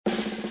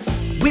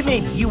We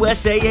made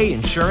USAA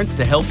Insurance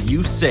to help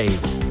you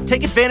save.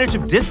 Take advantage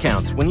of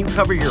discounts when you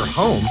cover your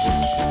home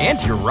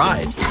and your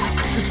ride.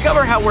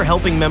 Discover how we're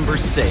helping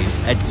members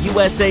save at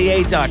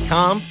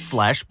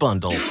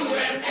USAA.com/bundle.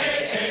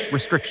 USAA.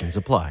 Restrictions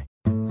apply.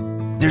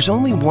 There's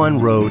only one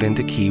road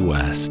into Key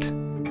West,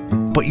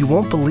 but you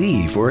won't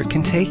believe where it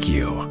can take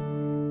you.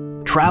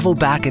 Travel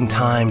back in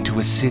time to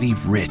a city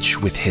rich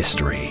with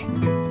history.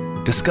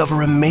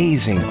 Discover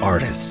amazing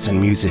artists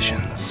and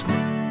musicians.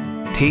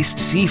 Taste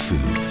seafood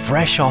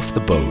fresh off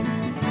the boat.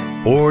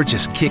 Or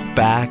just kick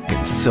back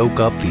and soak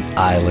up the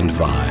island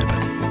vibe.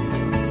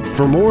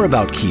 For more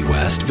about Key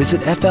West,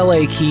 visit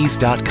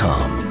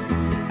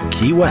flakeys.com.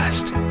 Key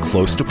West,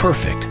 close to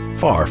perfect,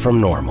 far from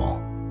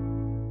normal.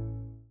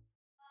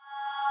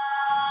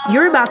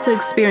 You're about to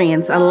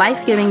experience a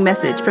life-giving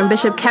message from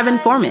Bishop Kevin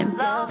Foreman,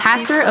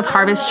 pastor of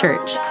Harvest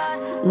Church.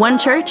 One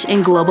church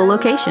in global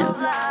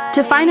locations.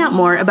 To find out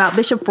more about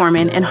Bishop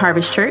Foreman and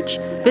Harvest Church,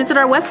 visit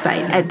our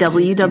website at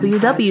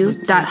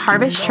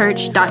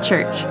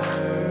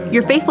www.harvestchurch.church.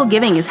 Your faithful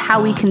giving is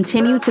how we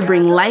continue to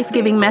bring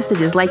life-giving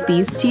messages like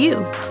these to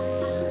you.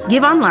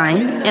 Give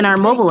online, in our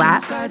mobile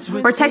app,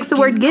 or text the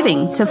word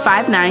giving to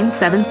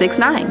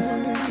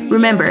 59769.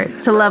 Remember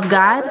to love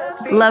God,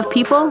 love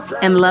people,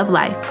 and love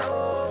life.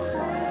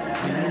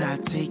 We're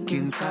not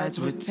taking sides,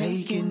 we're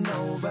taking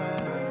over.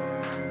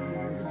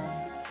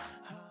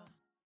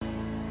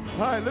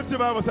 All right, lift your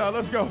Bibles out.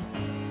 Let's go.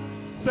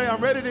 Say,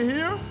 I'm ready to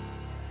hear,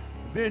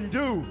 then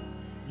do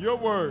your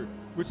word,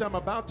 which I'm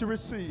about to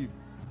receive,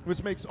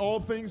 which makes all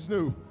things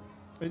new.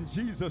 In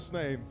Jesus'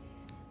 name,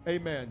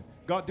 amen.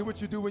 God, do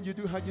what you do when you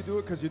do how you do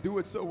it, because you do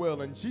it so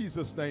well. In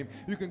Jesus' name,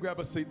 you can grab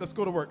a seat. Let's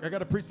go to work. I got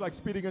to preach like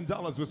Speedy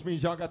Gonzalez, which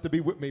means y'all got to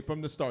be with me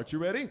from the start. You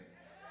ready?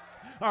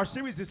 Our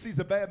series is She's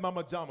a Bad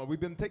Mama Jama. We've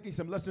been taking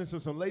some lessons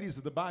from some ladies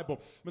of the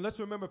Bible. But let's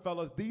remember,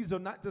 fellas, these are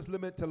not just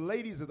limited to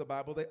ladies of the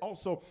Bible. They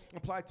also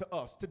apply to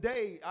us.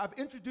 Today, I've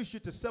introduced you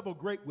to several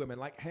great women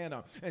like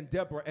Hannah and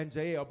Deborah and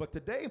Jael. But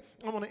today,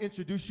 I want to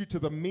introduce you to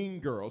the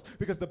mean girls.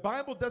 Because the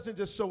Bible doesn't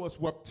just show us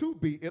what to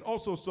be. It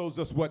also shows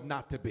us what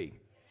not to be.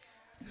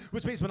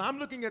 Which means when I'm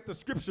looking at the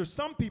scripture,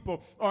 some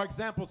people are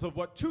examples of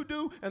what to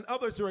do and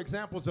others are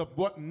examples of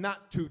what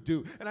not to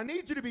do. And I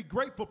need you to be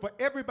grateful for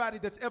everybody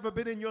that's ever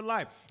been in your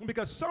life,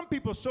 because some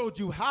people showed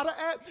you how to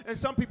act and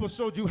some people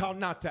showed you how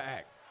not to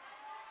act.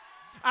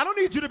 I don't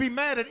need you to be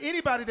mad at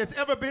anybody that's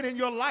ever been in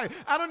your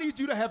life. I don't need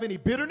you to have any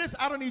bitterness.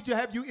 I don't need you to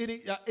have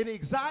any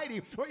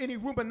anxiety or any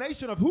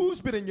rumination of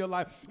who's been in your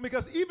life,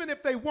 because even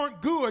if they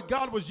weren't good,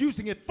 God was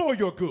using it for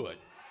your good.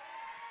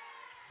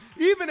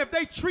 Even if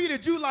they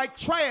treated you like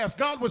trash,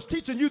 God was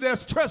teaching you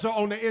there's treasure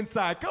on the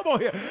inside. Come on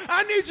here.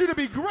 I need you to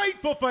be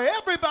grateful for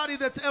everybody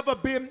that's ever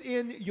been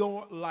in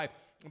your life.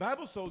 The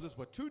Bible shows us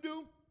what to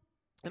do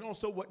and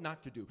also what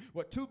not to do,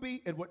 what to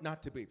be and what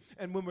not to be.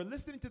 And when we're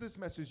listening to this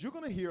message, you're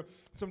going to hear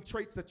some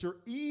traits that you're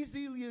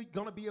easily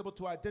going to be able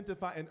to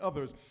identify in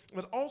others,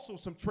 but also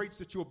some traits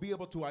that you'll be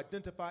able to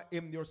identify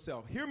in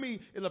yourself. Hear me,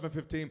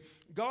 11:15.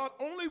 God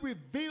only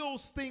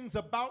reveals things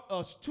about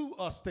us to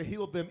us to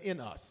heal them in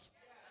us.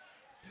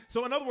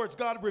 So in other words,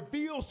 God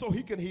reveals so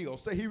he can heal.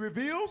 Say, he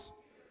reveals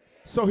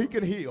so he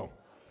can heal.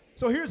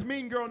 So here's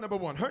mean girl number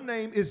one. Her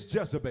name is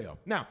Jezebel.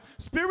 Now,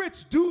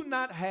 spirits do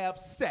not have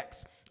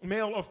sex,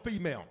 male or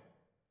female,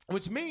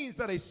 which means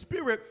that a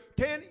spirit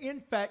can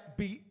in fact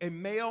be a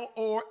male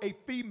or a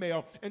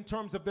female in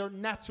terms of their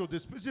natural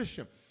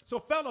disposition. So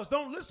fellas,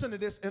 don't listen to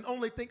this and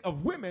only think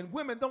of women.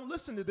 Women, don't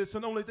listen to this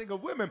and only think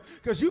of women,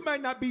 because you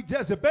might not be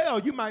Jezebel,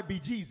 you might be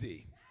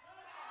Jeezy.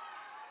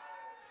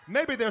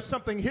 Maybe there's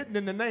something hidden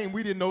in the name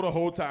we didn't know the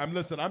whole time.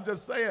 Listen, I'm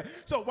just saying.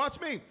 So watch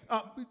me.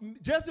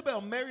 Jezebel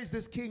marries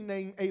this king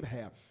named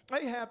Ahab.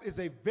 Ahab is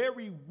a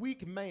very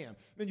weak man.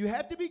 And you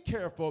have to be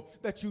careful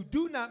that you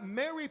do not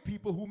marry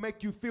people who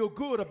make you feel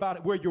good about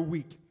it where you're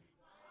weak.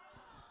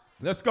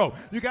 Let's go.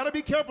 You got to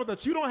be careful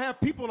that you don't have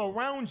people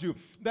around you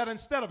that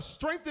instead of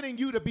strengthening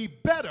you to be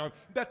better,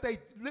 that they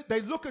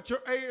look at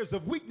your areas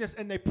of weakness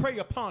and they prey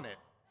upon it.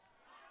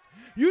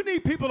 You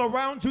need people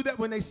around you that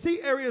when they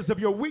see areas of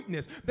your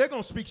weakness, they're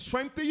going to speak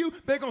strength to you.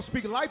 They're going to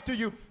speak life to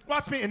you.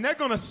 Watch me. And they're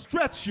going to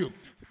stretch you.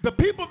 The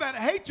people that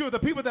hate you are the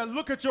people that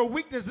look at your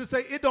weakness and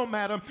say, it don't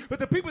matter. But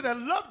the people that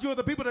loved you are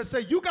the people that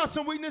say, you got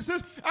some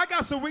weaknesses, I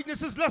got some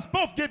weaknesses, let's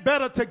both get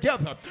better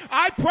together.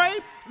 I pray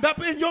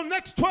that in your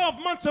next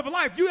 12 months of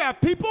life, you have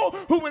people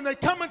who, when they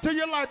come into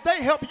your life,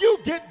 they help you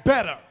get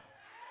better.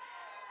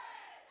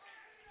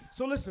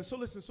 So listen. So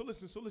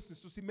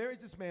she marries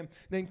this man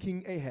named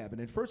King Ahab.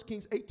 And in 1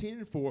 Kings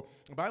 18:4,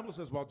 the Bible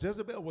says, while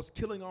Jezebel was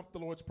killing off the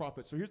Lord's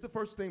prophets. So here's the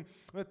first thing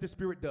that the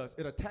spirit does.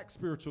 It attacks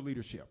spiritual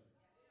leadership.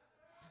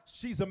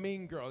 She's a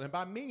mean girl. And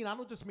by mean, I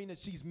don't just mean that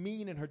she's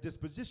mean in her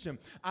disposition.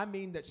 I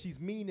mean that she's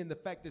mean in the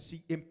fact that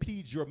she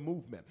impedes your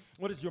movement.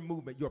 What is your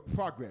movement? Your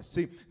progress.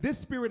 See, this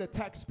spirit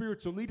attacks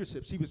spiritual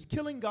leadership. She was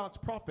killing God's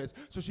prophets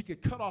so she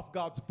could cut off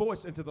God's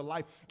voice into the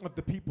life of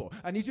the people.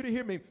 I need you to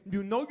hear me.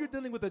 You know you're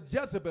dealing with a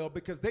Jezebel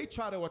because they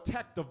try to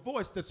attack the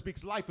voice that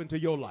speaks life into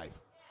your life.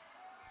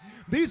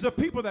 These are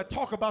people that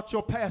talk about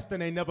your past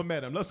and they never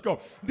met him. Let's go.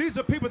 These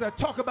are people that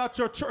talk about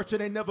your church and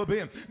they never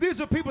been.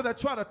 These are people that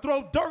try to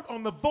throw dirt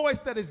on the voice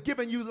that is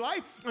giving you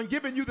life and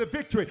giving you the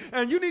victory.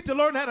 And you need to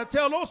learn how to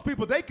tell those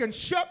people they can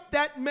shut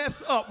that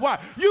mess up.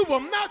 Why? You will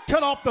not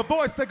cut off the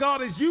voice that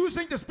God is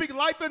using to speak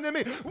life into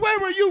me. Where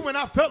were you when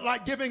I felt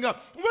like giving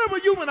up? Where were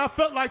you when I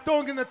felt like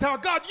throwing in the towel?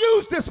 God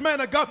used this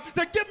man of God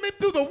to get me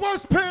through the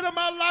worst period of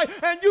my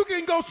life, and you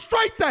can go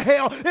straight to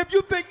hell if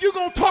you think you're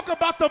going to talk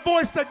about the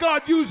voice that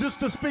God uses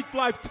to speak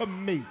life to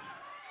me.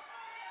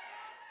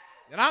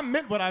 And I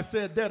meant what I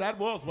said there. That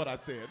was what I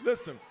said.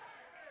 Listen.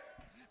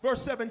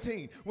 Verse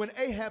 17, when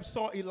Ahab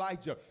saw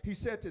Elijah, he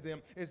said to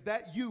them, is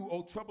that you,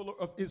 O troubler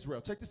of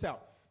Israel? Check this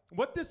out.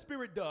 What this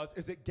spirit does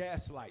is it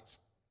gaslights.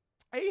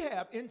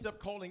 Ahab ends up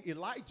calling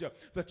Elijah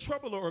the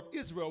troubler of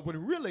Israel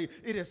when really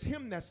it is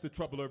him that's the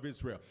troubler of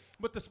Israel.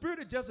 What the spirit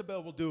of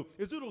Jezebel will do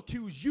is it'll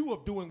accuse you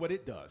of doing what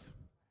it does.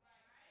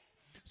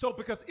 So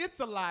because it's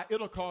a lie,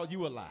 it'll call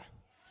you a lie.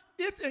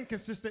 It's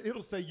inconsistent,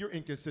 it'll say you're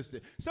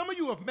inconsistent. Some of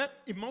you have met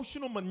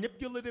emotional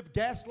manipulative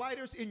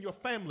gaslighters in your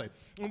family.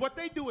 And what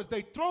they do is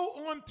they throw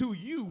onto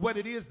you what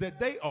it is that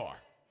they are.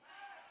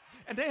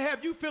 And they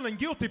have you feeling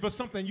guilty for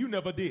something you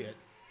never did.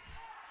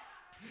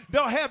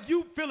 They'll have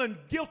you feeling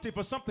guilty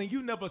for something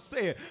you never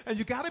said. And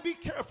you got to be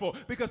careful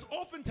because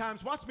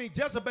oftentimes, watch me,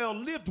 Jezebel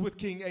lived with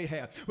King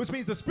Ahab, which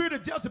means the spirit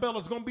of Jezebel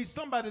is going to be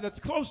somebody that's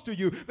close to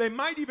you. They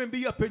might even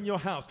be up in your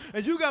house.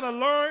 And you got to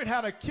learn how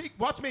to keep,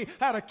 watch me,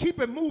 how to keep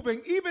it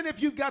moving even if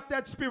you've got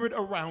that spirit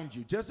around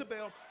you.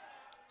 Jezebel,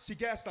 she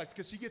gaslights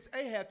because she gets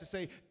Ahab to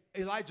say,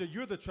 Elijah,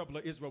 you're the troubler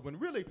of Israel. When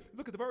really,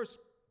 look at the verse.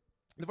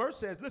 The verse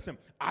says, listen,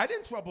 I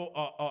didn't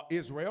trouble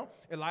Israel.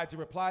 Elijah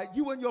replied,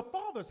 you and your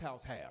father's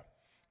house have.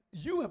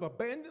 You have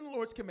abandoned the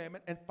Lord's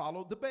commandment and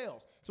followed the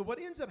Baals. So what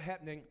ends up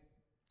happening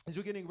is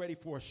you're getting ready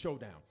for a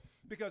showdown.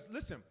 Because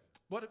listen,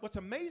 what's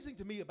amazing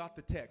to me about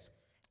the text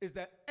is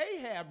that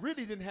Ahab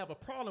really didn't have a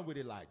problem with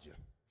Elijah.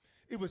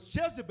 It was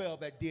Jezebel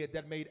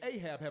that made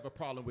Ahab have a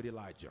problem with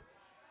Elijah.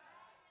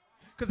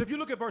 Because if you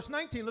look at verse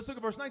 19, let's look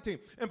at verse 19.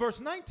 In verse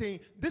 19,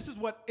 this is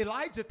what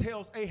Elijah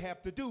tells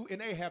Ahab to do, and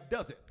Ahab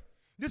does it.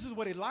 This is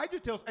what Elijah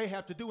tells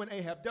Ahab to do, and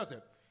Ahab does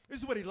it. This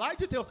is what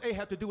Elijah tells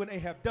Ahab to do, and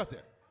Ahab does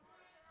it.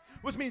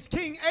 Which means,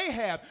 King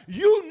Ahab,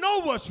 you know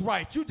what's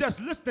right. You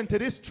just listening to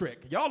this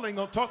trick. Y'all ain't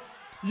gonna talk.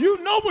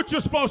 You know what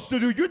you're supposed to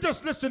do. You're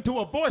just listening to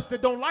a voice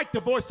that don't like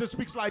the voice that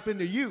speaks life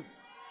into you.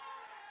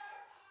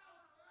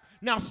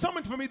 Now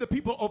summon for me the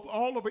people of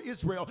all over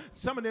Israel,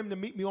 summon them to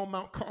meet me on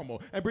Mount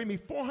Carmel, and bring me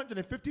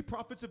 450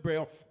 prophets of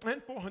Baal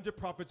and 400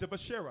 prophets of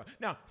Asherah.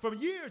 Now, for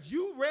years,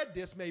 you read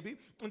this maybe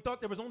and thought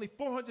there was only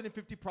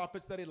 450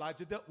 prophets that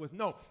Elijah dealt with.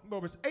 No, there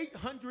was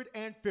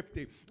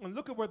 850. And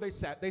look at where they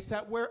sat. They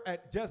sat where?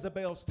 At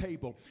Jezebel's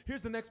table.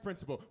 Here's the next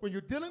principle. When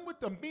you're dealing with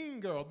the mean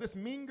girl, this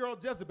mean girl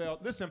Jezebel,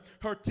 listen,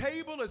 her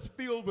table is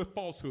filled with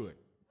falsehood.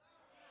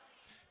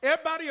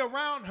 Everybody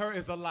around her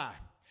is a lie.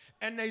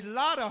 And they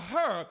lie to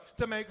her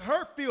to make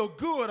her feel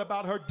good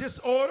about her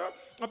disorder,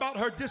 about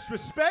her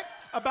disrespect,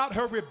 about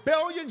her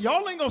rebellion.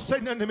 Y'all ain't gonna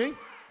say nothing to me.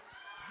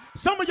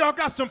 Some of y'all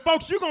got some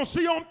folks you're going to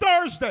see on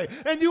Thursday,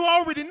 and you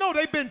already know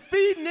they've been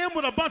feeding them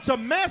with a bunch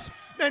of mess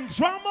and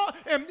drama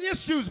and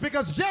issues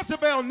because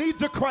Jezebel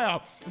needs a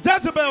crowd.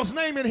 Jezebel's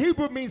name in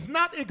Hebrew means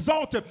not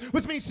exalted,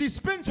 which means she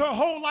spends her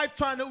whole life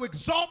trying to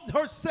exalt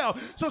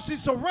herself. So she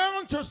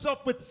surrounds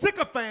herself with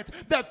sycophants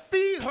that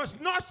feed her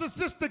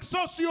narcissistic,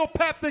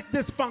 sociopathic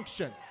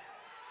dysfunction.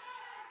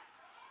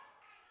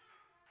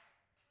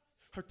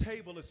 Her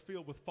table is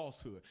filled with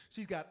falsehood.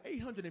 She's got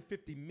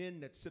 850 men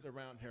that sit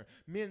around her.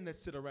 Men that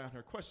sit around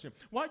her. Question,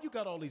 why you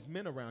got all these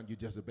men around you,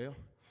 Jezebel?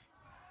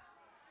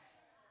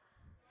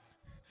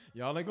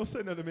 Y'all ain't gonna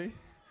say nothing to me.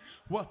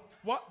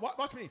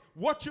 Watch me.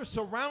 What you're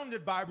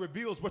surrounded by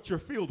reveals what you're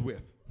filled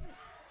with.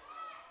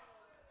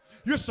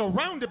 You're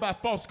surrounded by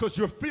false because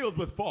you're filled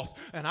with false.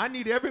 And I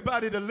need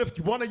everybody to lift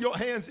one of your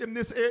hands in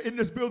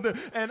this building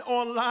and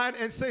online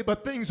and say,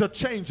 but things are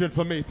changing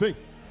for me.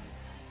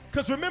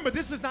 Because remember,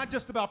 this is not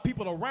just about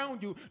people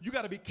around you. You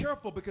got to be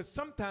careful because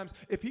sometimes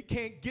if he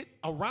can't get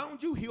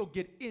around you, he'll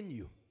get in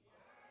you.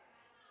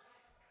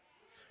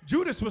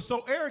 Judas was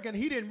so arrogant,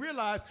 he didn't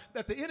realize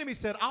that the enemy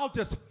said, I'll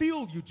just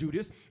fill you,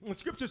 Judas. And the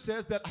scripture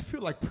says that, I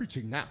feel like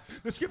preaching now.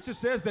 The scripture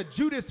says that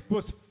Judas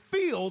was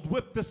filled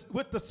with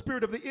the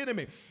spirit of the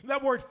enemy.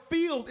 That word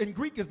filled in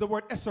Greek is the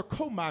word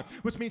esokomai,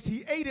 which means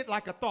he ate it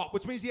like a thought,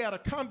 which means he had a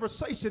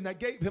conversation that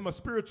gave him a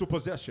spiritual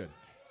possession.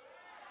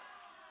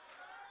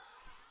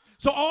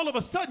 So all of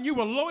a sudden you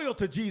were loyal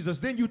to Jesus,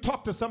 then you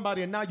talk to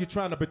somebody and now you're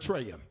trying to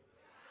betray him.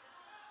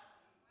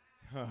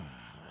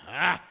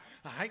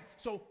 All right,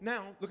 so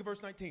now look at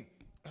verse 19.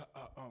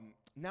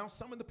 Now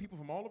summon the people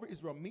from all over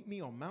Israel, meet me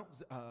on Mount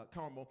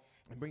Carmel,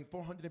 and bring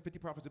 450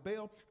 prophets of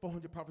Baal,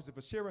 400 prophets of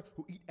Asherah,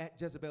 who eat at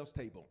Jezebel's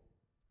table.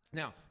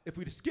 Now, if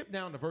we skip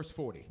down to verse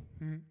 40,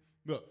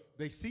 look,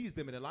 they seized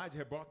them, and Elijah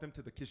had brought them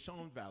to the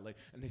Kishon Valley,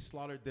 and they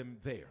slaughtered them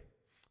there.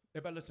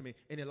 Everybody listen to me.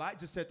 And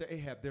Elijah said to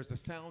Ahab, there's a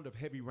sound of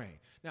heavy rain.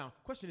 Now,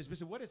 question is,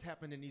 Bishop, what has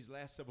happened in these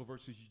last several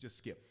verses you just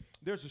skipped?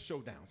 There's a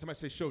showdown. Somebody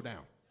say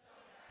showdown.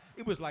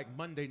 It was like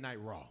Monday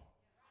Night Raw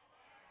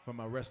for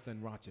my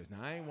wrestling watchers. Now,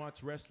 I ain't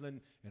watched wrestling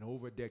in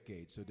over a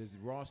decade, so does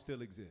Raw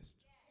still exist?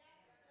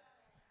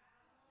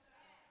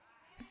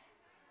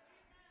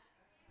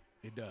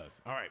 It does.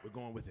 All right, we're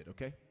going with it,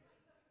 okay?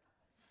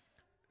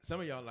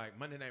 Some of y'all like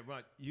Monday Night Raw.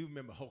 You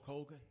remember Hulk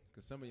Hogan?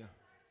 Because some of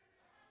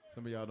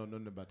y'all don't know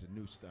nothing about the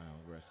new style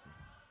of wrestling.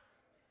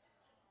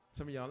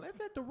 Some of y'all, let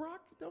that The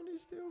Rock, don't he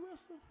still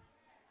wrestle?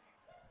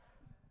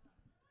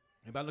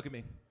 Everybody look at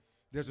me.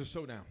 There's a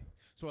showdown.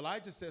 So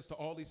Elijah says to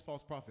all these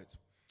false prophets,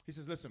 he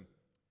says, listen,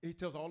 he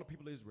tells all the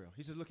people of Israel,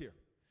 he says, look here,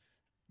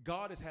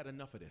 God has had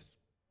enough of this.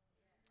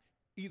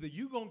 Either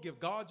you going to give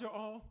God your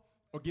all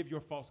or give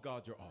your false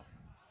God your all.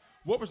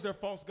 What was their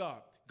false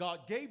God?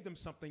 God gave them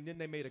something, then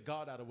they made a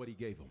God out of what he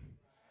gave them.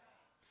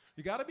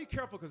 You got to be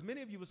careful because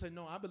many of you will say,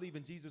 no, I believe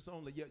in Jesus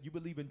only. Yeah, you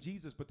believe in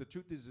Jesus, but the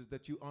truth is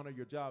that you honor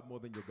your job more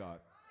than your God.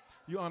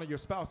 You honor your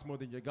spouse more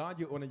than your God.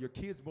 You honor your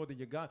kids more than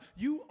your God.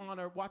 You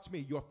honor, watch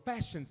me, your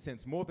fashion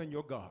sense more than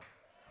your God.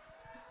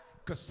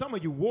 Because some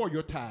of you wore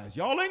your ties.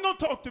 Y'all ain't going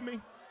to talk to me.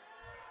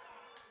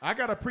 I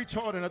got to preach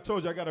hard, and I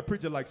told you I got to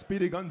preach it like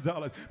Speedy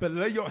Gonzalez. But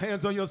lay your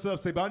hands on yourself.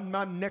 Say,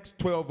 my next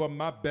 12 are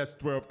my best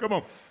 12. Come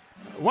on.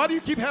 Why do you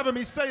keep having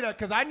me say that?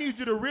 Because I need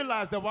you to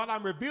realize that while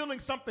I'm revealing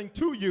something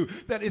to you,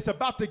 that it's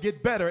about to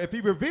get better. If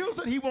he reveals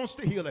it, he wants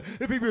to heal it.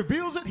 If he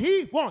reveals it,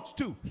 he wants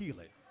to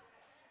heal it.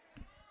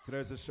 So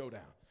there's a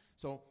showdown.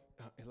 So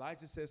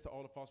Elijah says to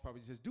all the false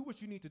prophets, he says, do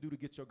what you need to do to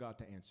get your God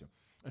to answer.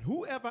 And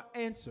whoever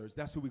answers,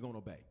 that's who we're going to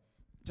obey.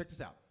 Check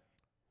this out.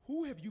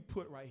 Who have you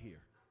put right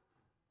here?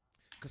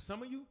 Because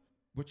some of you,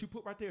 what you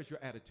put right there is your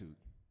attitude.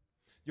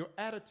 Your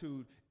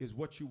attitude is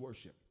what you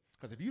worship.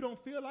 Because if you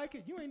don't feel like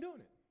it, you ain't doing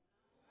it.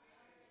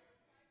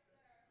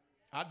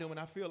 I do when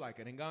I feel like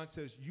it. And God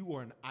says, you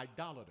are an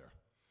idolater.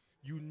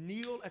 You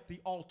kneel at the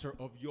altar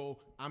of your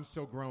I'm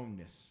so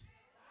grownness.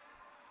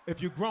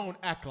 If you're grown,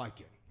 act like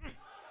it.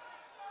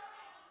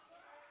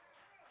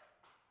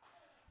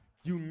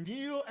 You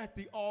kneel at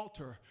the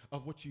altar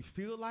of what you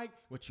feel like,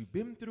 what you've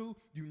been through.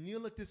 You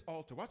kneel at this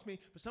altar. Watch me.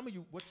 For some of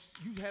you, what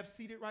you have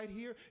seated right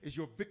here is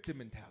your victim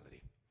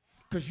mentality.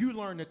 Because you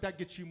learn that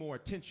gets you more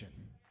attention.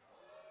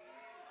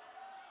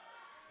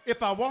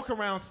 If I walk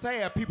around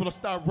sad, people will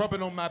start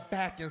rubbing on my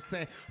back and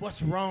saying,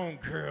 what's wrong,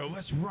 girl?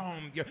 What's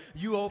wrong?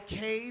 You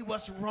okay?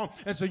 What's wrong?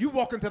 And so you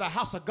walk into the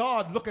house of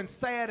God looking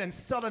sad and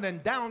sullen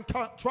and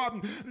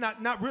downtrodden,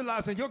 not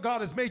realizing your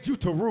God has made you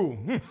to rule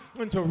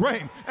and to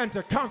reign and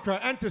to conquer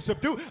and to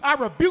subdue. I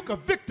rebuke a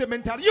victim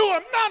mentality. You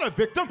are not a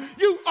victim.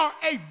 You are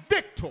a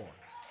victor.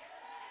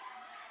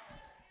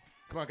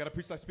 Come on, I got to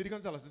preach like Speedy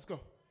Gonzalez. Let's go.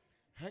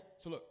 Right?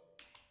 So look,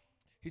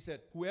 he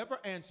said, whoever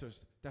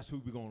answers, that's who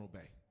we're going to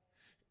obey.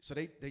 So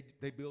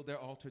they build their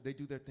altar, they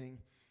do their thing,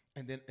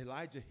 and then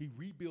Elijah, he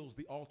rebuilds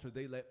the altar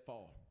they let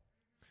fall.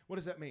 What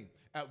does that mean?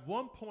 At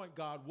one point,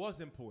 God was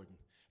important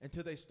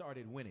until they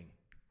started winning.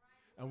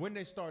 And when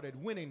they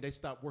started winning, they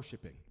stopped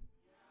worshiping.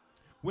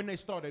 When they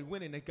started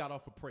winning, they got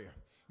off of prayer.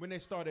 When they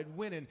started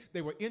winning,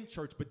 they were in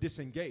church but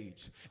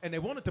disengaged. And they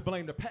wanted to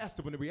blame the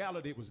pastor when in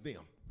reality it was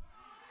them.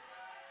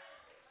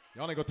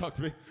 Y'all ain't gonna talk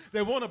to me.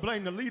 They want to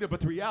blame the leader, but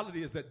the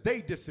reality is that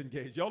they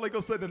disengage. Y'all ain't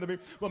gonna say that to me.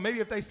 Well,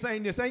 maybe if they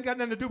sing this, ain't got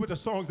nothing to do with the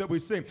songs that we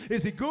sing.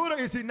 Is he good or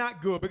is he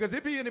not good? Because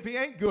if he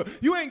ain't good,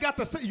 you ain't got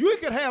to say. You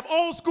could have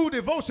old school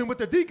devotion with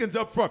the deacons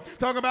up front,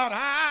 talking about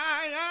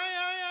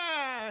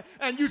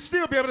and you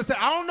still be able to say,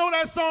 I don't know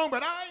that song,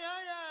 but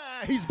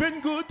he's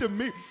been good to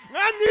me.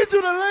 I need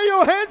you to lay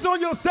your hands on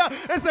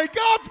yourself and say,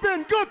 God's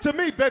been good to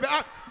me, baby.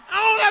 I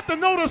don't have to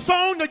know the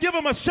song to give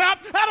him a shout.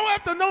 I don't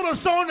have to know the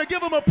song to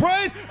give him a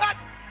praise.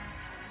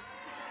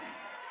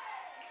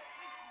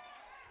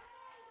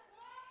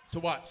 So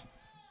watch.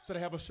 So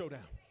they have a showdown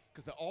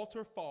because the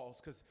altar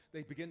falls because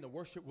they begin to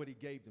worship what he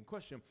gave them.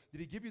 Question,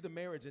 did he give you the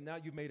marriage and now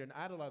you've made an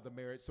idol out of the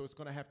marriage, so it's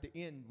going to have to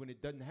end when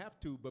it doesn't have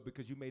to, but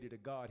because you made it a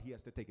God, he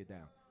has to take it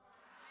down?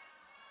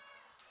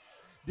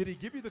 Did he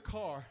give you the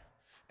car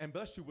and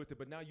bless you with it,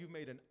 but now you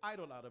made an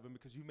idol out of him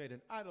because you made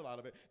an idol out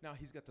of it? Now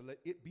he's got to let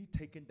it be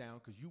taken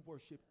down because you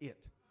worship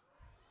it.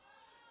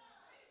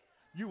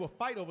 You will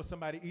fight over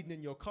somebody eating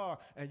in your car,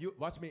 and you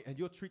watch me, and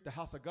you'll treat the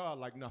house of God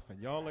like nothing.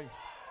 Y'all ain't.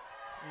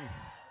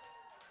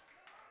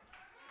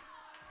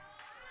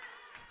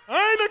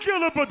 I ain't a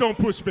killer, but don't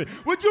push me.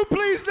 Would you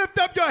please lift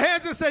up your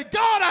hands and say,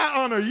 God,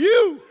 I honor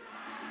you.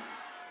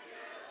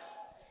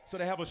 So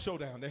they have a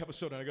showdown.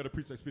 I got to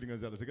preach like Speedy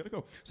Gonzalez. I got to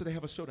go. So they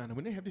have a showdown. And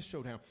when they have this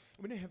showdown,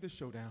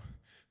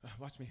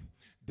 watch me,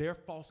 their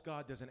false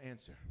God doesn't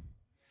answer.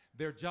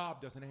 Their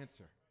job doesn't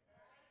answer.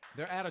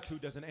 Their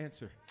attitude doesn't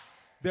answer.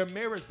 Their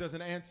marriage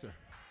doesn't answer.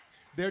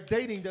 Their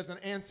dating doesn't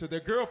answer.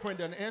 Their girlfriend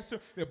doesn't answer.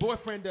 Their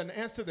boyfriend doesn't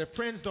answer. Their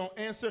friends don't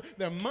answer.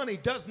 Their money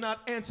does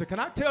not answer. Can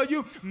I tell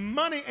you,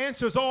 money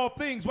answers all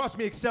things, watch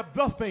me, except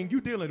the thing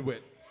you're dealing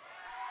with.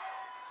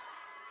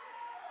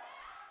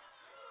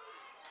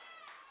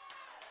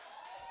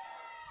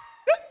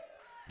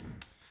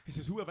 He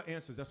says, whoever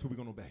answers, that's who we're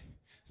going to obey.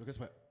 So guess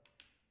what?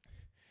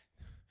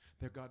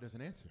 Their God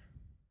doesn't answer.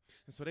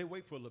 And so they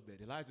wait for a little bit.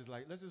 Elijah's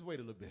like, let's just wait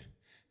a little bit.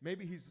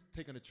 Maybe he's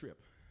taking a trip.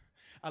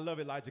 I love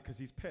Elijah because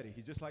he's petty.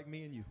 He's just like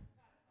me and you.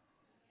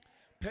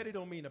 Petty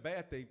don't mean a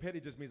bad thing. Petty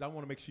just means I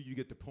want to make sure you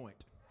get the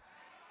point.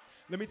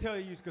 Let me tell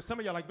you, because some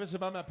of y'all are like,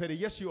 Bishop, I'm not petty.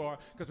 Yes, you are.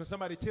 Because when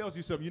somebody tells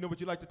you something, you know what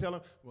you like to tell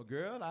them? Well,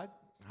 girl, I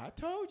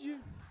told you.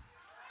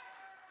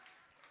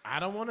 I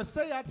don't want to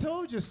say I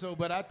told you so,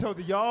 but I told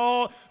you.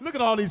 Y'all, look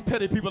at all these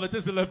petty people at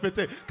this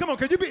 11:15. Come on,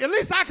 can you be, at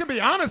least I can be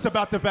honest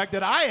about the fact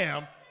that I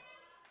am.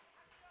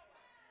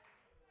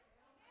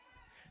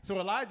 So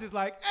Elijah's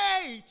like,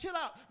 hey, chill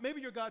out.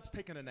 Maybe your God's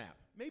taking a nap.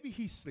 Maybe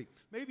he's asleep.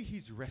 Maybe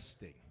he's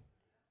resting.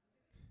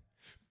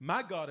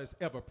 My God is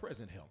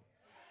ever-present help.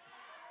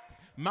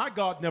 My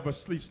God never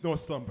sleeps nor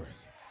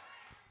slumbers.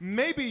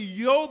 Maybe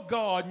your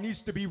God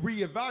needs to be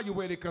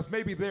reevaluated because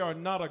maybe they are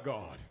not a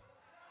God.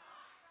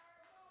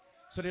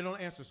 So they don't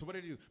answer. So what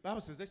do? The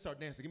Bible says they start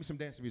dancing. Give me some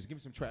dancing music. Give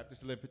me some trap. This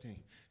is 11:15. Give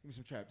me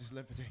some trap. This is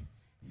 11:15.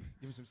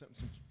 Give me some.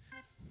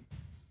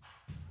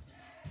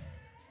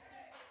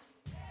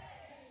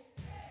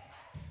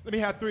 Let me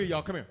have 3 of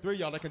y'all. Come here. 3 of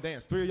y'all that can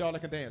dance. 3 of y'all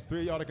that can dance. 3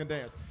 of y'all that can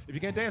dance. If you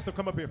can't dance, then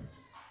come up here.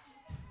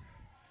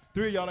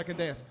 3 of y'all that can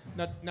dance.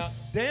 Now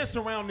dance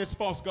around this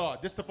false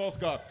god. This is the false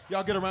god.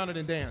 Y'all get around it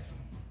and dance.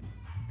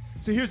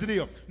 See, here's the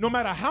deal. No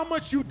matter how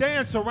much you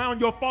dance around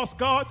your false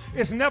god,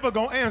 it's never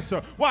going to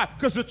answer. Why?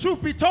 Because the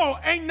truth be told,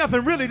 ain't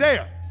nothing really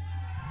there.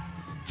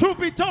 Truth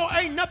be told,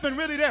 ain't nothing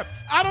really there.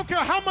 I don't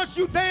care how much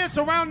you dance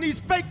around these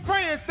fake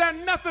friends,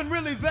 there's nothing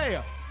really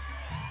there.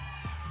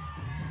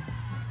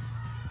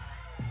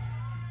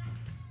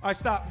 All right,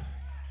 stop.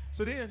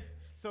 So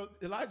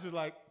Elijah's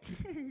like,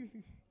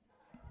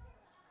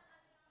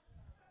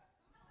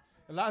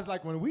 Elijah's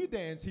like, when we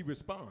dance, he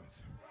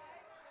responds.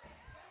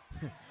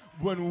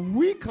 When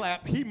we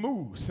clap, he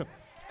moves.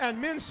 And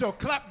men shall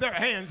clap their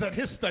hands and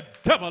hiss the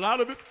devil out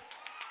of us.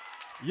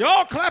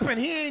 Y'all clapping,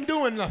 he ain't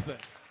doing nothing.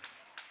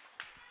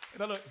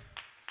 And I look,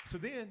 so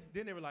then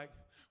they were like,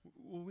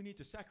 well, we need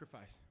to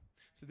sacrifice.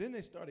 So then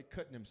they started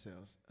cutting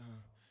themselves.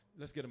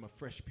 Let's get them a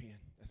fresh pen.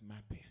 That's my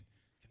pen.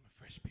 Get them a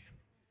fresh pen.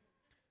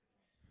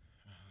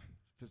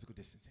 Physical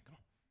distancing, come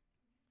on.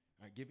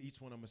 All right, give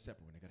each one of them a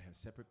separate one. They got to have a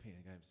separate pen.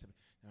 They got to have a separate.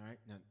 All right,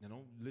 now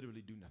don't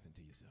literally do nothing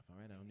to yourself. All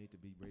right, I don't need to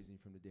be raising you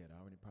from the dead. I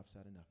already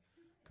prophesied enough.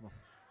 Come on.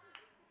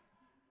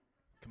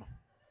 Come on.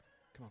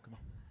 Come on, come on.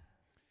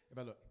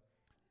 Everybody look.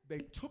 They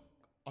took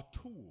a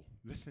tool.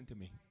 Listen to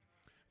me.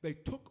 They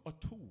took a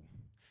tool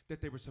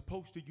that they were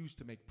supposed to use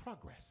to make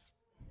progress.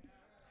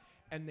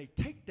 And they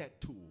take that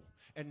tool,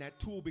 and that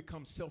tool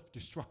becomes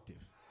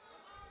self-destructive.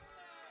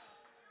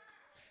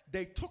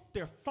 They took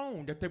their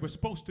phone that they were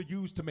supposed to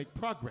use to make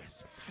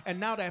progress, and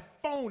now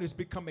that phone has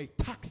become a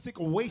toxic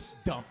waste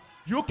dump.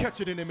 You'll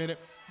catch it in a minute.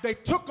 They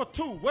took a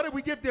tool. What did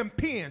we give them?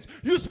 Pens.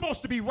 You're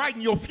supposed to be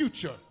writing your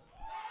future.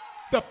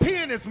 The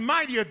pen is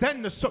mightier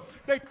than the sword.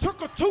 They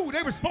took a tool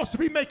they were supposed to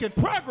be making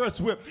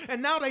progress with,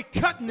 and now they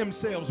cutting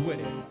themselves with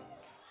it.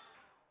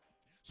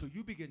 So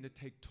you begin to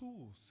take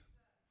tools,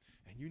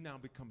 and you now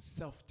become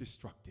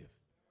self-destructive.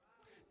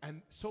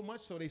 And so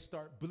much so they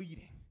start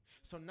bleeding.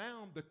 So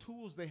now the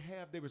tools they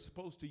have, they were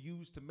supposed to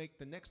use to make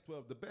the next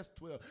 12 the best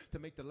 12, to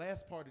make the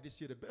last part of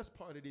this year the best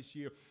part of this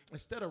year.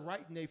 Instead of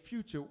writing their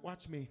future,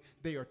 watch me,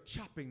 they are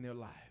chopping their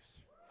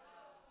lives.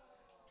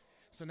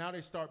 So now they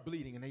start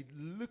bleeding, and they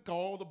lick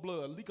all the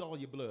blood, leak all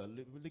your blood,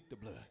 leak the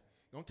blood.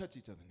 Don't touch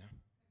each other now.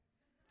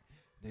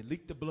 They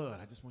leak the blood.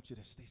 I just want you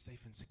to stay safe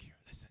and secure.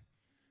 Listen.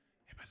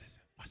 Everybody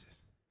listen. Watch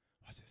this.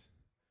 Watch this.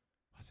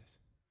 Watch this.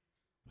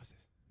 Watch this.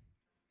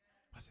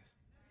 Watch this.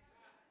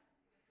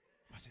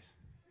 Watch this.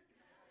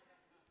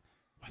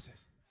 Watch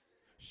this.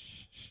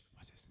 Shh, shh,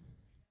 watch this.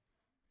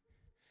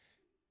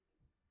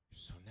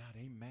 So now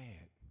they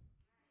mad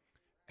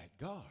at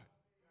God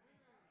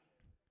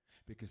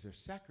because their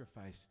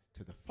sacrifice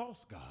to the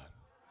false god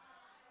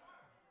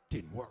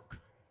didn't work.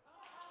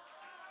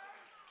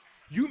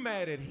 You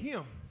mad at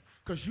him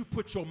because you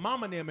put your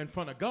mama and them in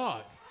front of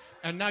God,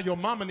 and now your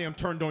mama and them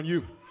turned on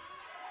you.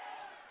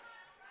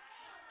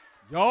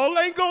 Y'all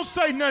ain't gonna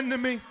say nothing to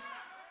me.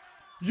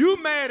 You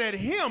mad at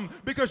him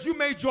because you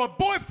made your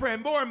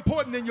boyfriend more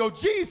important than your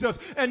Jesus,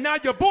 and now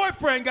your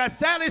boyfriend got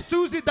Sally,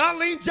 Susie,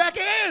 Darlene, Jackie,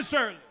 and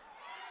Shirley.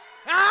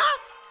 Huh?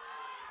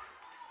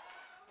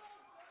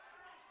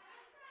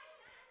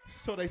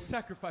 So they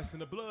sacrifice,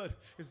 and the blood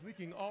is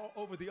leaking all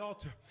over the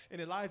altar.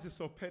 And Elijah's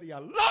so petty. I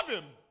love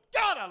him.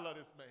 God, I love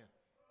this man.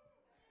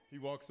 He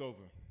walks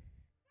over.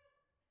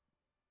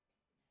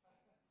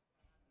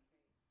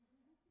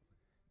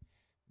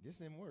 This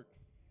didn't work.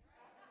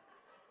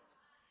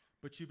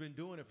 But you've been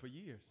doing it for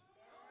years.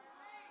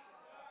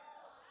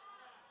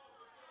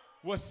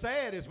 What's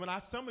sad is when I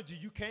summoned you,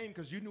 you came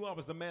because you knew I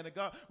was the man of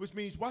God, which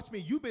means, watch me,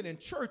 you've been in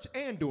church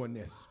and doing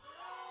this.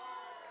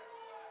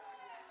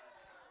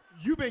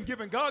 You've been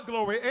giving God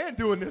glory and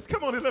doing this.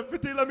 Come on,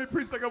 11:15, let me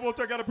preach like I want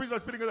to. I got to preach like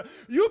spitting.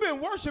 You've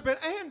been worshiping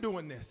and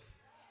doing this.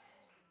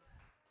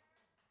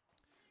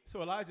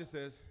 So Elijah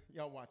says,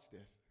 y'all watch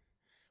this.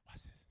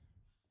 Watch this.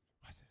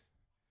 Watch this.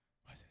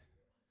 Watch this.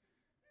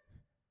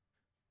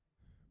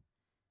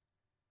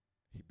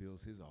 He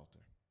builds his altar.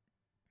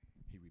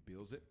 He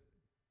rebuilds it.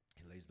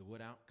 He lays the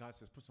wood out. God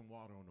says, put some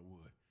water on the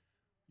wood.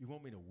 you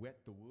want me to wet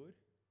the wood?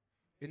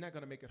 Isn't that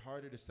going to make it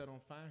harder to set on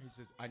fire? He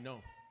says, I know.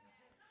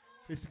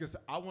 He says, because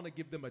I want to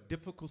give them a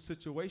difficult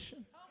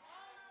situation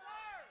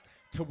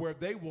to where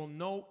they will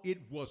know it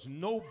was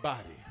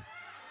nobody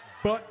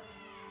but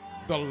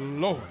the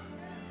Lord.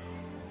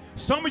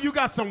 Some of you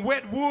got some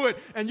wet wood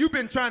and you've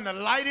been trying to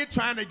light it,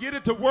 trying to get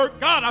it to work.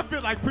 God, I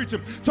feel like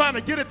preaching, trying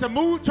to get it to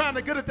move, trying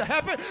to get it to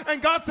happen.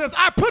 And God says,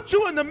 I put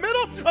you in the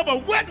middle of a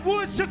wet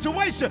wood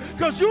situation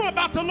because you're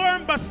about to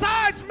learn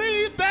besides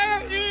me,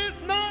 there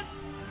is none.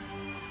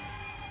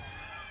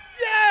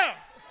 Yeah.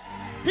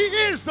 He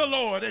is the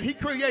Lord, and he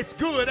creates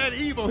good and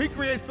evil. He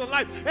creates the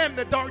light and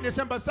the darkness,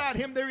 and beside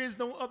him there is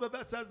no other.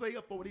 That's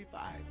Isaiah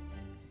 45.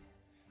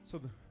 So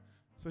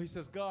he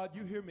says, God,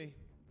 you hear me.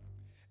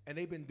 And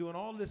they've been doing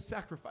all this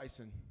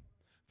sacrificing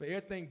for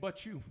everything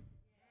but you.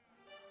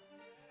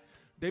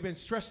 They've been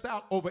stressed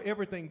out over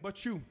everything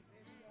but you.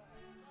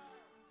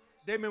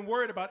 They've been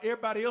worried about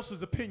everybody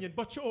else's opinion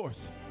but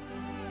yours.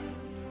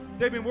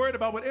 They've been worried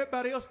about what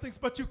everybody else thinks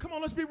but you. Come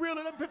on, let's be real.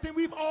 11:15.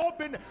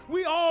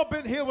 We all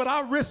been here with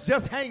our wrists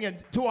just hanging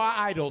to our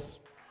idols.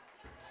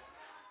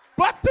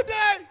 But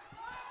today.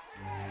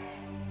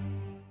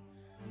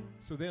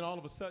 So then all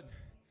of a sudden,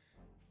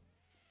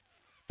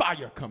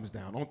 fire comes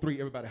down. On 3,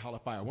 everybody holler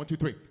fire. 1, 2,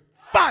 3.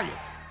 Fire!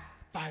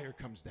 Fire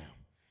comes down.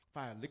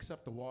 Fire licks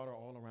up the water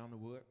all around the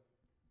wood.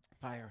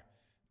 Fire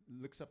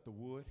licks up the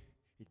wood.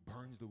 It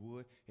burns the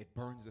wood. It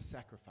burns the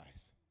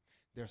sacrifice.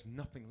 There's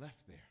nothing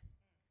left there.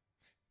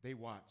 They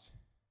watch.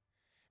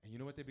 And you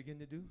know what they begin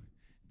to do?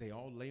 They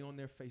all lay on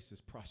their faces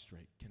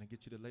prostrate. Can I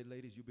get you to lay,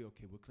 ladies? You'll be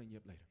okay. We'll clean you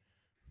up later.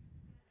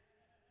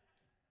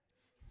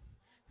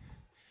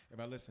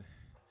 Everybody listen.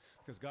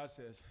 Because God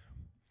says,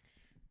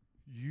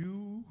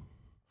 you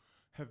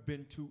have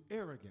been too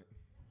arrogant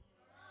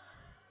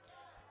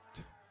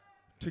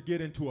to get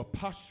into a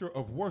posture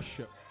of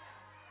worship.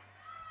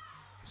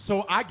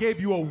 So I gave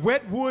you a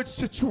wet wood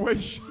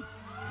situation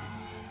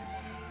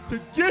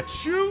to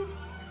get you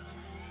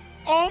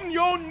on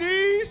your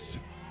knees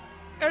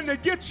and to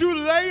get you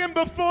laying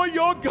before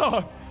your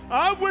God.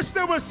 I wish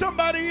there was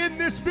somebody in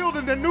this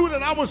building that knew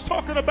that I was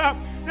talking about,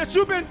 that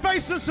you've been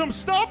facing some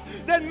stuff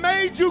that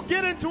made you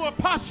get into a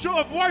posture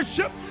of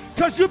worship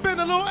because you've been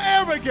a little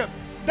arrogant.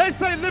 They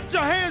say lift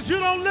your hands, you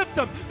don't lift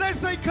them. They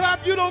say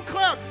clap, you don't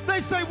clap.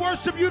 They say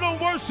worship, you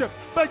don't worship.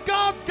 But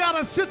God's got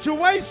a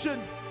situation.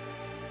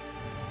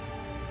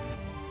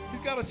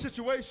 He's got a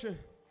situation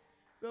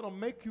that'll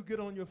make you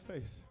get on your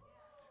face.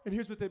 And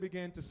here's what they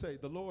began to say.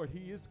 The Lord,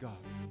 he is God.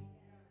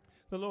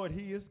 The Lord,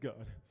 he is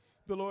God.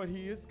 The Lord,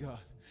 he is God.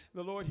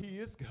 The Lord, he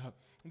is God.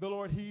 The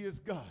Lord, he is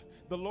God.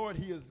 The Lord,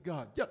 he is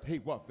God. Yep, hey,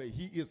 what?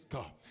 He is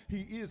God.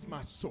 He is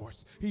my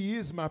source. He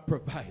is my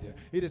provider.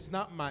 It is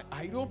not my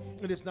idol.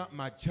 It is not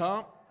my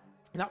job.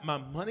 Not my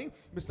money.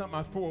 It's not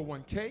my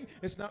 401k.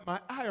 It's not my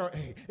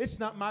IRA. It's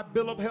not my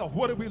bill of health.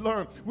 What did we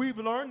learn? We've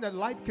learned that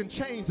life can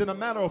change in a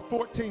matter of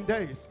 14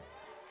 days.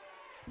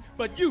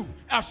 But you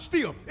are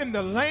still in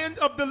the land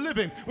of the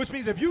living, which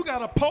means if you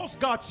got a pulse,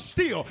 God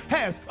still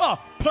has a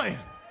plan.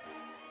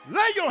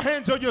 Lay your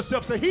hands on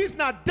yourself. Say, he's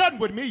not done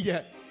with me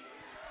yet.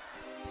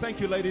 Thank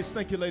you, ladies.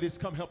 Thank you, ladies.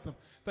 Come help them.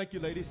 Thank you,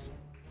 ladies.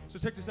 So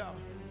check this out.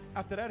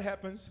 After that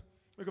happens,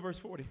 look at verse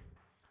 40.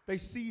 They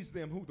seized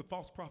them, who? The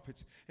false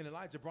prophets. And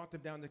Elijah brought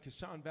them down to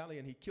Kishon Valley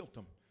and he killed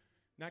them.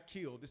 Not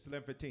killed. This is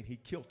 11:15. He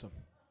killed them.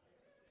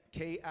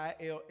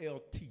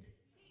 K-I-L-L-T.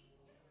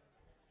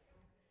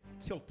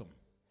 Killed them.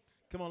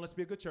 Come on, let's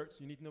be a good church.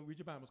 You need to know, read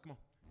your Bibles. Come on.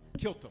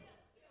 Killed them.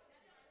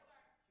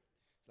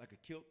 It's like a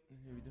kilt.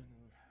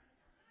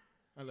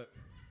 Now look.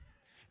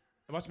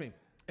 Watch me.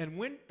 And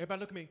when, everybody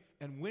look at me.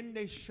 And when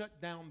they shut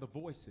down the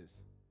voices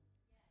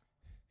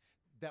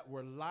that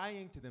were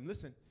lying to them,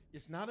 listen,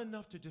 it's not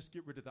enough to just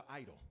get rid of the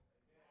idol.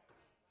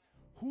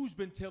 Who's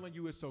been telling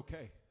you it's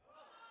okay?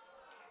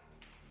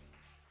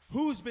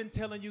 Who's been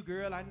telling you,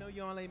 girl, I know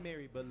you all ain't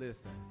married, but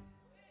listen.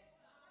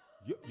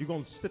 You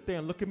going to sit there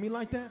and look at me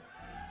like that?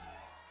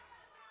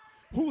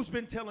 Who's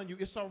been telling you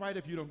it's all right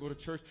if you don't go to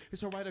church?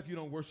 It's all right if you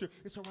don't worship.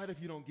 It's all right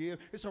if you don't give.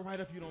 It's all right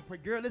if you don't pray.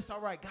 Girl, it's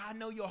all right. God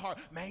know your heart.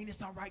 Man,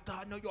 it's all right.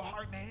 God know your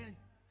heart, man.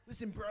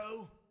 Listen,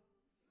 bro.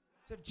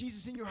 Let's have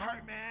Jesus in your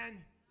heart,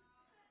 man.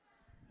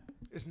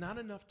 It's not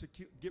enough to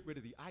get rid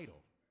of the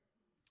idol.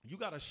 You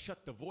got to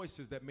shut the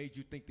voices that made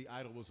you think the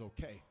idol was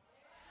okay.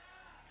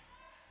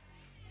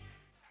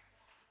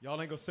 Y'all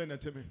ain't gonna say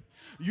that to me.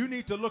 You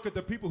need to look at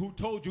the people who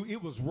told you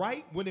it was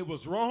right when it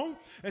was wrong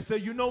and say,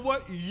 you know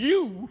what?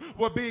 You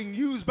were being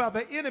used by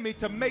the enemy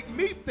to make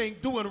me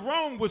think doing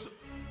wrong was.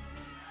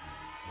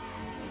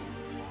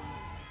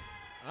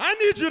 I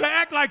need you to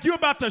act like you're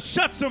about to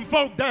shut some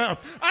folk down.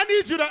 I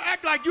need you to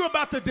act like you're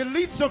about to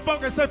delete some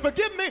folk and say,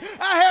 forgive me,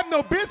 I have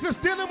no business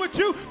dealing with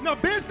you, no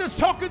business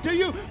talking to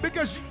you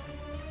because you.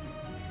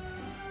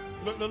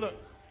 Look.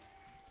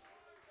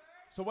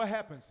 So what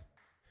happens?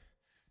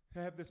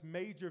 Have this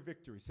major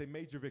victory. Say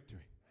major victory.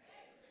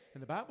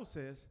 And the Bible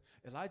says,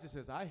 Elijah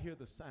says, I hear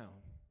the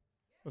sound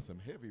of some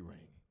heavy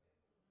rain.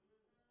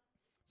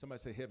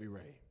 Somebody say heavy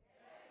rain.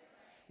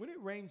 When it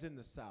rains in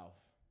the south,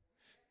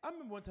 I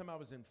remember one time I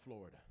was in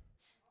Florida.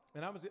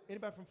 And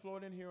anybody from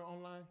Florida in here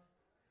online?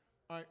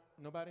 All right,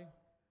 nobody?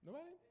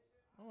 Nobody?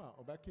 Oh, wow.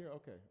 Oh, back here?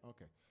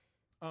 Okay.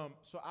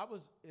 So I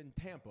was in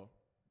Tampa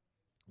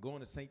going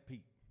to St.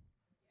 Pete.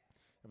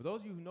 And for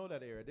those of you who know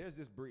that area, there's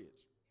this bridge.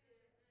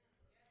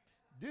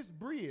 This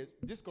bridge,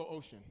 this go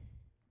ocean.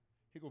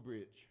 Here go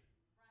bridge.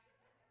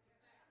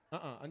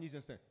 I need you to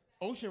understand.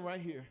 Ocean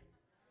right here,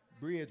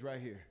 bridge right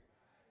here.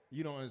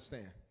 You don't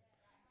understand.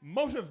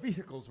 Motor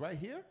vehicles right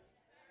here,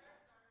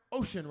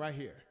 ocean right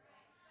here.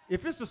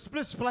 If it's a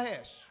split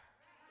splash,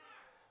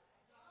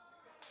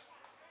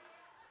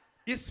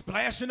 it's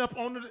splashing up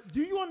on the,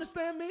 do you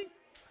understand me?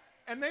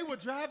 And they were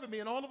driving me,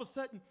 and all of a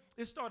sudden,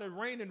 it started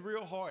raining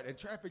real hard, and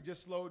traffic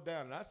just slowed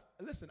down. And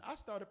I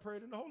started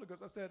praying in the Holy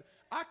Ghost. I said,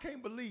 I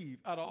can't believe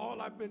out of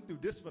all I've been through,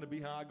 this is going to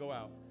be how I go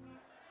out.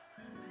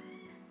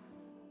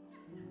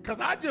 Because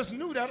I just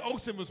knew that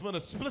ocean was going to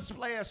split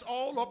splash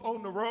all up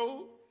on the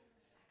road.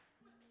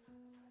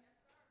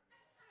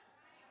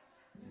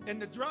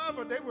 And the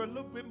driver, they were a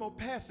little bit more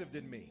passive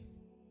than me.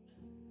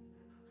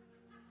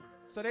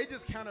 So they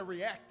just kind of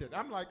reacted.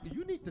 I'm like,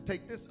 you need to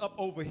take this up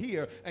over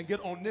here and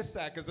get on this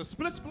side, because the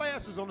split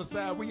splash is on the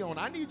side we on.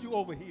 I need you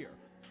over here.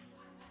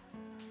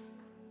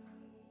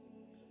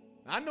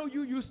 I know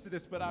you used to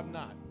this, but I'm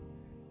not.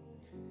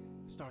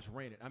 It starts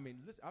raining. I mean,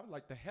 listen, I was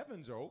like, the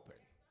heavens are open.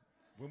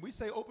 When we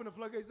say open the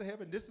floodgates of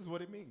heaven, this is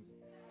what it means.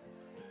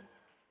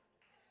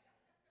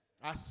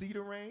 I see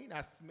the rain,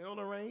 I smell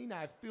the rain,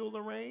 I feel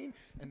the rain,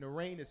 and the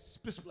rain is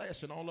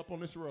splashing all up on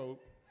this road.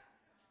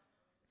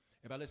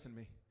 Everybody listen to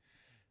me.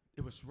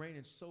 It was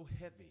raining so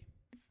heavy,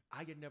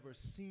 I had never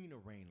seen a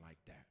rain like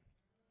that.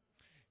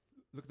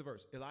 Look at the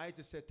verse.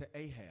 Elijah said to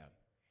Ahab,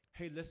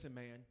 hey, listen,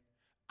 man,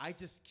 I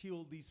just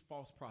killed these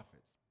false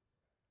prophets.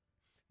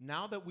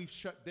 Now that we've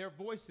shut their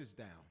voices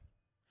down,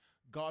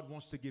 God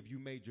wants to give you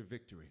major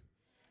victory.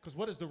 Because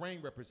what does the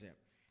rain represent?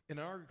 In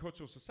our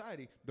agricultural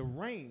society, the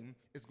rain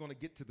is going to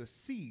get to the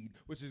seed,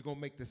 which is going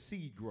to make the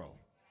seed grow.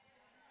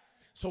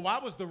 So why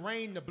was the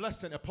rain the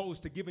blessing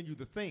opposed to giving you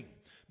the thing?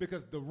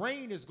 Because the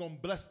rain is going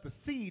to bless the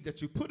seed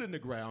that you put in the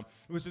ground,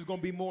 which is going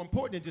to be more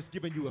important than just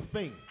giving you a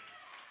thing.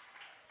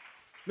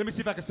 Let me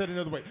see if I can say it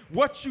another way.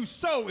 What you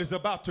sow is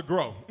about to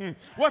grow.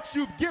 What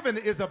you've given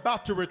is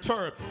about to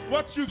return.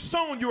 What you've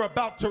sown, you're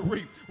about to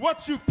reap.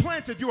 What you've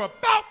planted, you're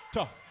about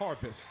to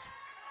harvest.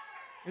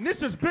 And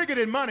this is bigger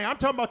than money. I'm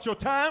talking about your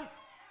time.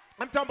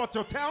 I'm talking about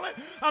your talent.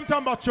 I'm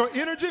talking about your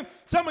energy.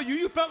 Some of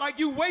you felt like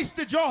you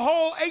wasted your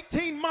whole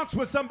 18 months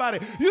with somebody.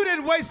 You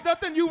didn't waste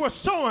nothing. You were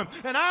sowing.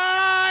 And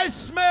I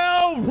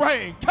smell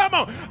rain. Come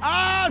on.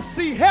 I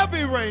see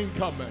heavy rain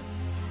coming.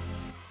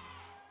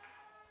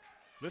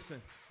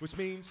 Listen, which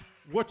means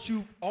what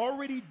you've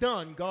already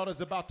done, God is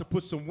about to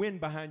put some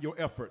wind behind your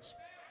efforts.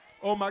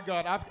 Oh, my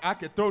God, I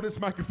could throw this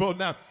microphone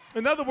now.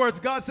 In other words,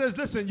 God says,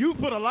 listen, you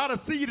put a lot of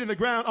seed in the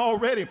ground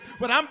already.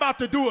 What I'm about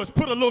to do is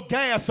put a little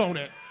gas on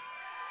it.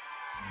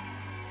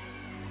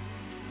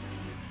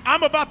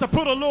 I'm about to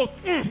put a little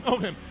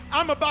on him.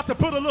 I'm about to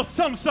put a little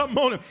something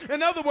on him.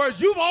 In other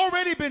words, you've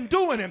already been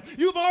doing it.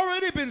 You've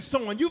already been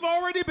sowing. You've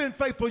already been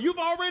faithful. You've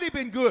already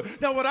been good.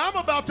 Now what I'm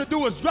about to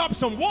do is drop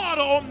some water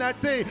on that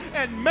thing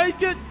and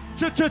make it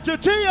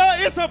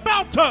it's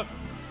about to.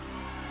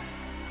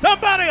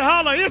 Somebody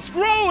holler, it's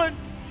growing.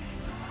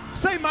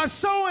 Say, my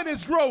sowing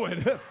is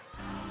growing.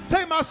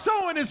 Say, my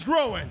sowing is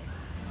growing.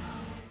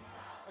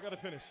 I got to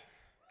finish.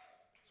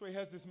 So he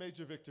has this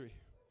major victory.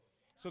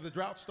 So the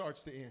drought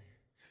starts to end.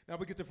 Now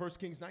we get to 1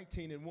 Kings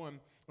 19:1.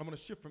 I'm going to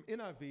shift from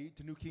NIV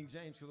to New King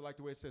James because I like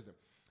the way it says it.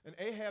 And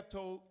Ahab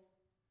told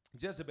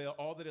Jezebel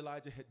all that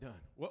Elijah had done.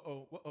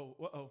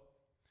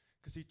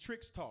 Because he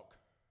tricks talk.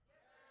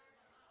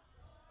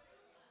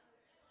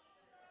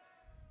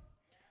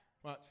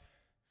 Watch.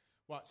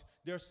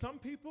 There are some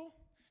people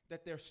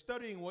that they're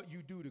studying what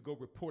you do to go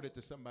report it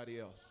to somebody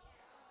else.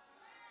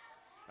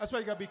 That's why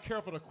you got to be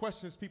careful of the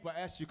questions people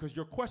ask you, because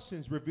your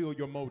questions reveal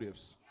your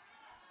motives.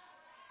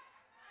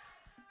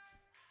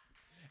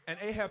 And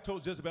Ahab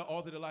told Jezebel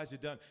all that Elijah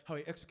had done, how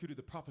he executed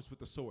the prophets with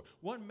the sword.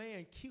 One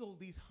man killed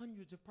these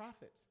hundreds of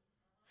prophets.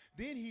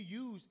 Then he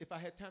used, if I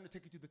had time to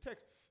take you to the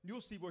text,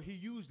 you'll see where he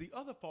used the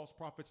other false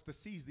prophets to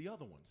seize the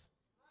other ones.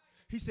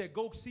 He said,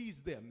 go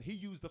seize them. He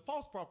used the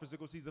false prophets to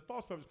go seize the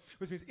false prophets,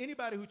 which means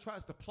anybody who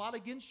tries to plot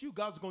against you,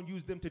 God's going to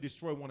use them to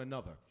destroy one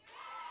another.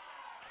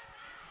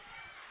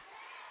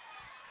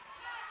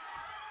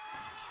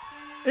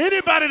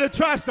 Anybody that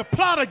tries to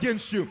plot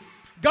against you,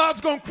 God's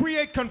going to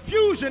create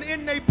confusion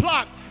in their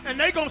plot, and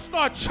they're going to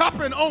start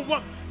chopping on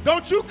one.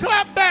 Don't you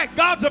clap back.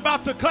 God's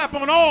about to clap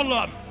on all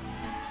of them.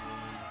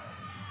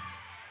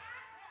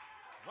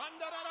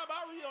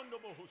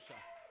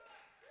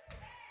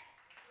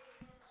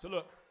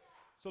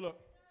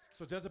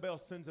 So Jezebel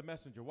sends a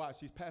messenger. Why?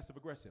 She's passive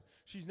aggressive.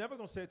 She's never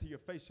going to say it to your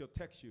face. She'll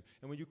text you.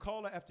 And when you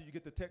call her after you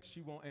get the text,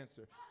 she won't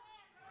answer.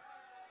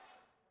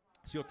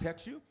 She'll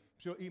text you.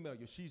 She'll email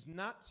you. She's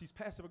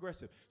passive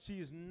aggressive. She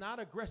is not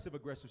aggressive.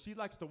 She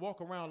likes to walk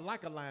around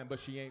like a lion, but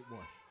she ain't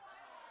one.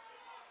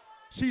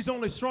 She's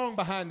only strong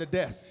behind the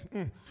desk.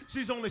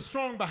 She's only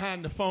strong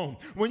behind the phone.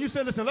 When you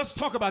say, listen, let's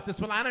talk about this.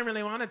 Well, I didn't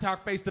really want to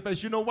talk face to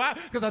face. You know why?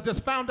 Because I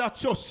just found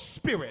out your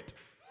spirit.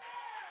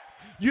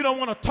 You don't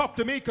want to talk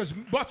to me because,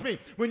 watch me,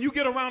 when you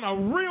get around a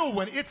real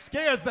one, it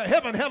scares the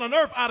heaven, hell, and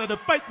earth out of the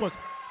fake ones.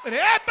 And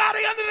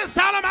everybody under the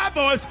sound of my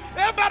voice,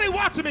 everybody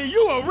watching me,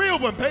 you a real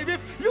one, baby.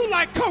 You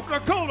like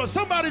Coca-Cola.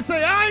 Somebody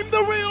say, I'm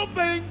the real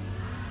thing.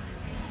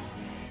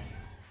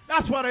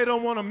 That's why they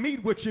don't want to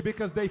meet with you,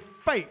 because they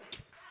fake.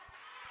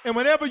 And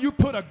whenever you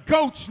put a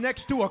coach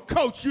next to a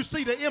coach, you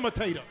see the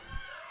imitator.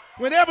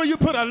 Whenever you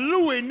put a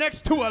Louis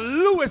next to a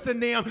Lewis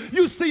in them,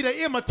 you see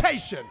the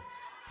imitation.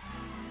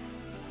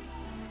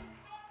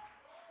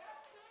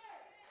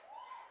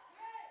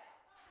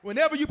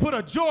 Whenever you put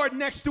a Jordan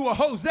next to a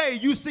Jose,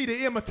 you see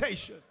the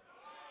imitation.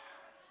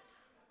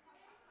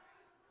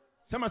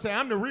 Somebody say,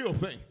 I'm the real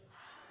thing.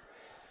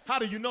 How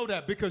do you know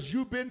that? Because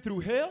you've been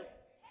through hell,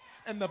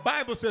 and the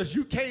Bible says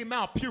you came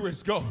out pure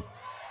as gold.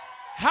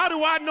 How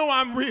do I know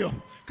I'm real?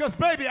 Because,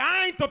 baby,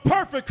 I ain't the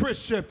perfect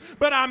Christian,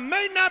 but I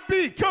may not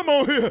be, come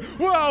on here,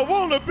 where I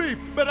want to be,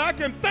 but I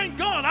can thank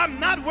God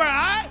I'm not where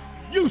I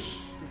used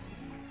to.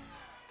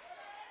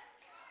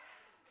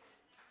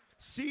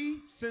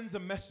 She sends a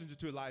messenger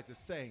to Elijah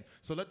saying,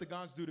 so let the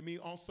gods do to me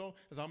also,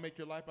 as I'll make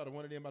your life out of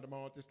one of them by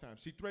tomorrow at this time.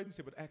 She threatens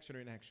him with action or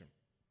inaction.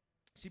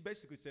 She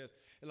basically says,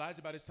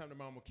 Elijah, by this time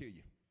tomorrow, I'm going to kill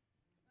you.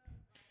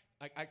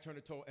 Ike Turner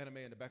told Anna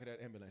Mae in the back of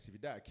that ambulance, if you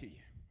die, I'll kill you.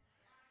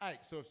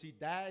 Ike, so if she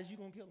dies, you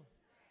going to kill her?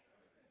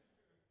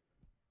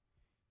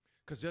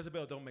 Because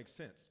Jezebel don't make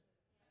sense.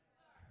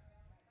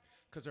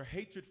 Because her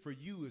hatred for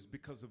you is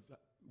because of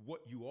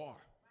what you are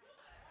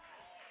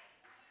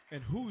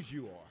and whose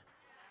you are.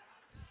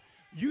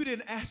 You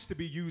didn't ask to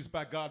be used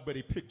by God, but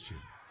he picked you.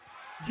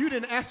 You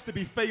didn't ask to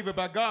be favored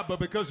by God, but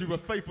because you were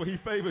faithful, he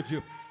favored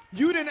you.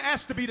 You didn't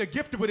ask to be the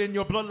gifted within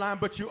your bloodline,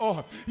 but you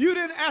are. You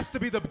didn't ask to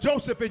be the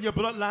Joseph in your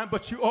bloodline,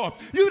 but you are.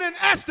 You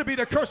didn't ask to be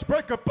the curse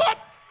breaker, but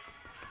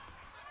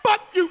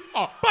you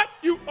are. But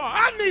you are.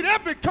 I need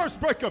every curse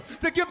breaker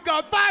to give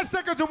God 5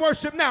 seconds of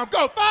worship now.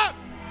 Go, 5.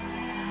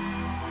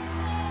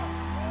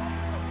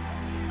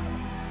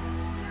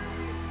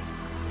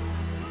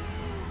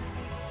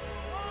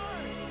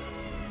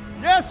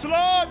 Yes,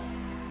 Lord.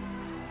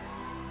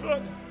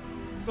 Look.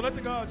 So let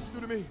the gods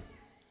do to me.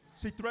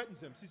 She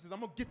threatens him. She says, I'm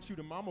going to get you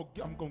tomorrow.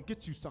 I'm going to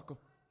get you, sucker.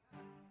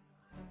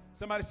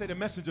 Somebody say the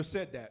messenger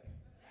said that.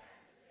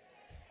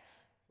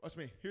 Watch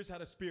me. Here's how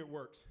the spirit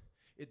works.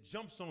 It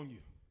jumps on you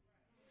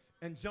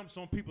and jumps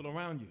on people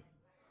around you.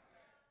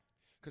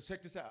 Because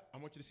check this out. I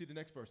want you to see the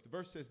next verse. The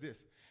verse says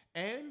this.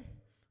 And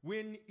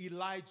when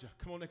Elijah,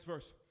 come on, next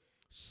verse,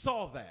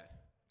 saw that.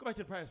 Go back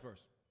to the past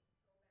verse.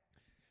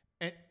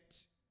 And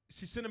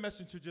she sent a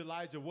message to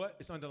Elijah. What?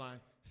 It's underlined.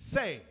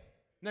 Saying.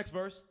 Next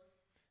verse.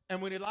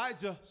 And when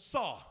Elijah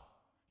saw,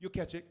 you'll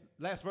catch it.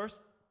 Last verse.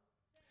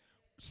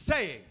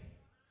 Saying.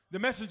 The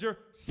messenger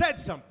said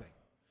something.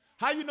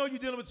 How you know you're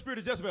dealing with the spirit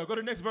of Jezebel? Go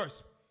to the next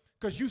verse.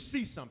 Because you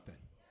see something.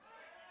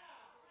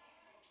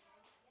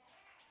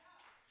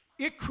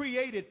 It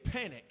created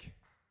panic.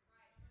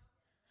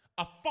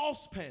 A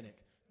false panic.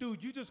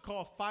 Dude, you just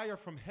called fire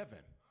from heaven.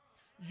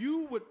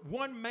 You would,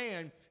 one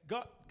man,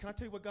 God, can I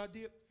tell you what God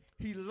did?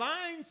 He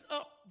lines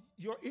up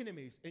your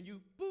enemies and you,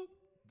 boop,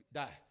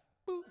 die,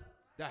 boop,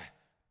 die,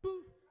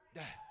 boop,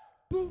 die,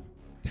 boop,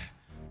 die,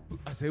 boop.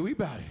 I say, we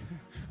about it.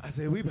 I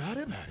say, we about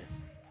it.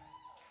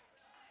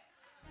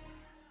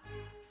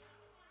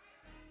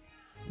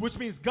 Which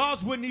means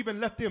God wouldn't even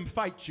let them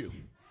fight you.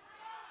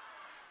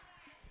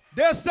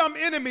 There's some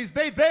enemies,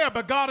 they there,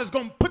 but God is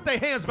going to put their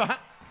hands behind.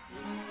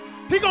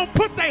 He going to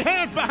put their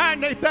hands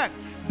behind their back.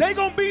 They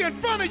going to be in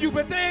front of you,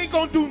 but they ain't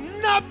going to do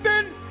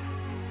nothing.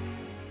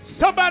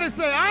 Somebody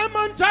say, I'm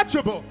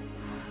untouchable.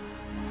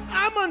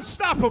 I'm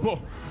unstoppable.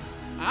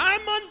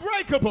 I'm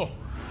unbreakable.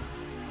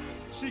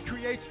 She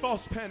creates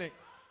false panic.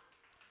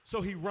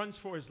 So he runs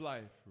for his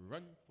life.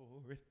 Run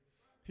for it.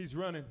 He's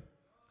running.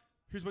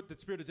 Here's what the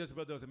spirit of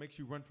Jezebel does. It makes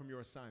you run from your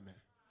assignment.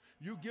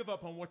 You give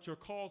up on what you're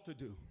called to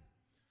do.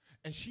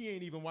 And she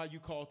ain't even why you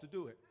called to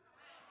do it.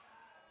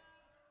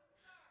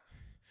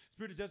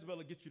 Spirit of Jezebel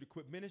will get you to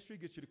quit ministry,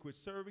 get you to quit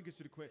serving, get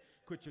you to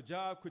quit your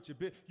job, quit your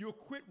business. You'll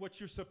quit what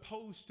you're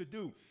supposed to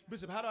do.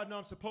 Bishop, how do I know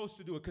I'm supposed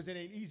to do it? Because it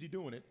ain't easy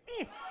doing it.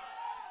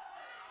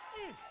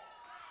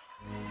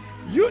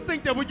 You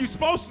think that what you're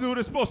supposed to do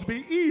is supposed to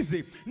be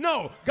easy.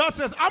 No, God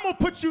says, I'm going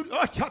to put you,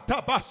 I'm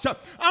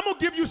going to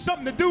give you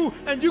something to do,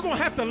 and you're going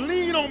to have to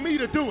lean on me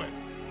to do it.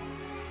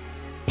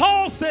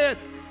 Paul said,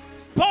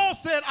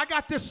 I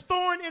got this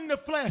thorn in the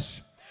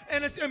flesh,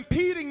 and it's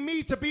impeding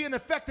me to be an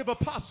effective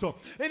apostle.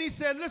 And he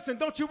said, listen,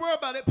 don't you worry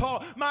about it,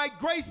 Paul. My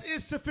grace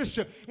is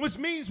sufficient, which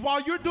means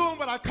while you're doing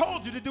what I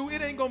called you to do,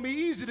 it ain't going to be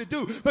easy to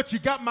do, but you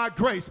got my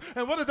grace.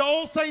 And what did the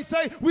old saints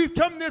say? We've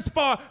come this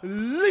far,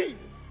 lean.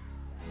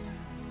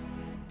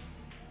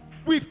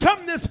 We've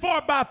come this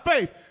far by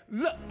faith.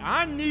 Look,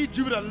 I need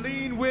you to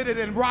lean with it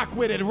and rock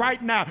with it right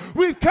now.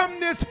 We've come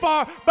this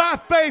far by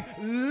faith,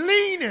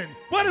 leaning.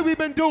 What have we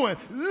been doing?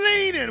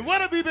 Leaning. What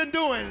have we been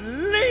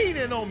doing?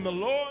 Leaning on the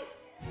Lord.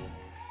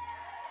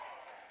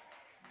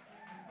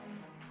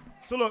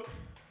 So look,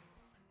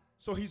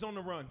 so he's on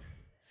the run.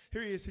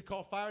 Here he is. He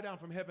called fire down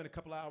from heaven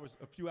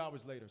a few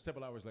hours later,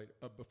 several hours later,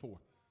 before.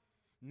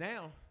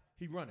 Now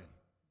he running.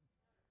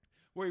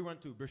 Where he run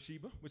to?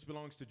 Beersheba, which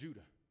belongs to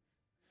Judah.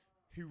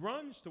 He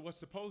runs to what's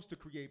supposed to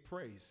create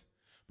praise,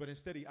 but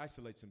instead he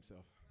isolates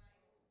himself.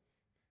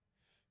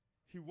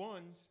 He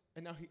runs,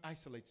 and now he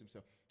isolates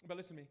himself. But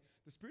listen to me.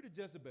 The spirit of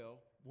Jezebel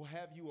will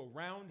have you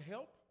around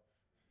help,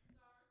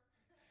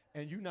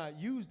 and you not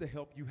use the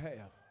help you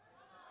have.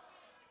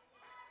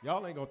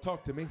 Y'all ain't going to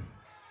talk to me.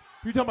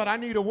 You talking about I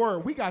need a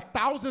word. We got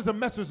thousands of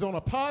messages on a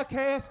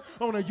podcast,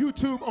 on a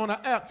YouTube, on an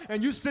app,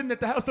 and you sitting at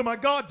the house, oh my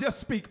God, just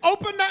speak.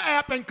 Open the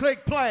app and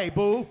click play,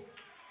 boo.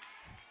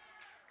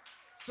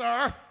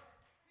 Sir.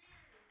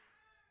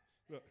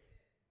 Look,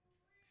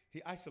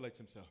 he isolates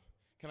himself.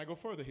 Can I go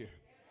further here?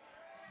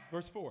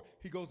 Verse 4,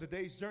 he goes a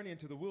day's journey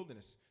into the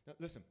wilderness. Now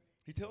listen,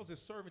 he tells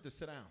his servant to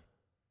sit down.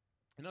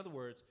 In other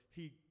words,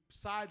 he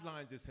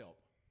sidelines his help.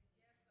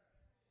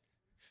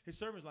 His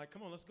servant's like,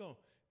 come on, let's go.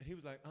 And he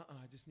was like,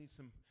 I just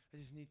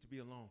need to be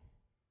alone.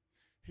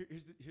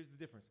 Here's the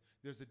difference.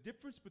 There's a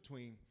difference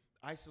between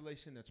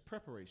isolation that's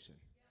preparation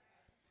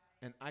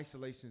and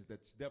isolation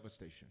that's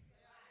devastation.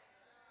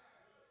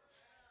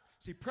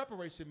 See,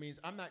 preparation means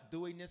I'm not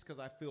doing this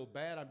because I feel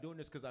bad. I'm doing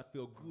this because I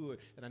feel good,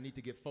 and I need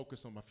to get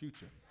focused on my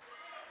future.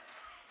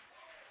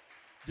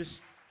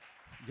 Just,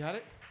 got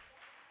it?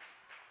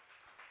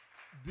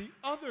 The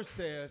other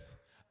says,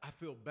 I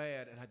feel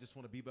bad, and I just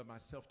want to be by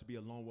myself, to be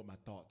alone with my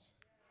thoughts.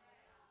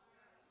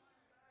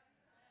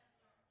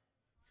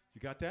 You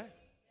got that?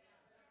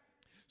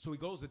 So he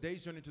goes a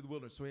day's journey to the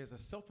wilderness. So he has a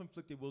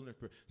self-inflicted wilderness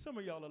spirit. Some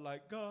of y'all are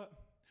like, God,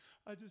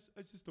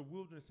 it's just a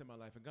wilderness in my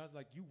life. And God's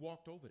like, you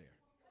walked over there.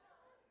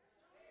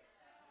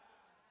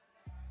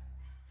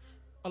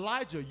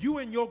 Elijah, you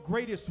in your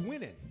greatest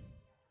winning.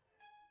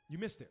 You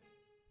missed it.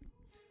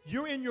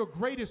 You're in your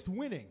greatest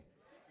winning.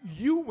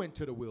 You went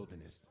to the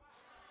wilderness.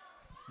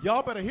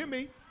 Y'all better hear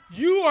me.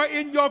 You are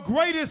in your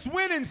greatest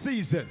winning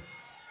season.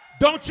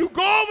 Don't you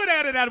go over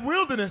there to that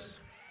wilderness.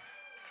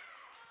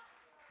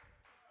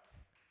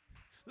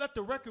 Let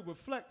the record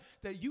reflect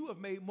that you have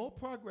made more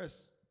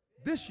progress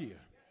this year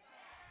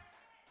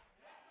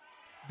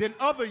than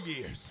other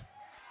years.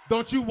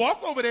 Don't you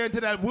walk over there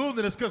into that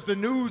wilderness because the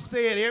news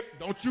said it.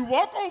 Don't you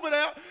walk over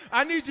there.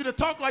 I need you to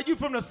talk like you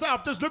from the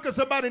South. Just look at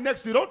somebody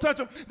next to you. Don't touch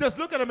them. Just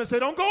look at them and say,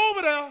 don't go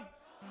over there.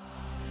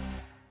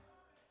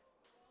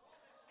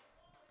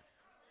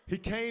 He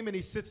came and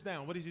he sits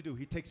down. What does he do?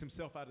 He takes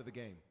himself out of the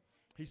game.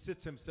 He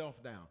sits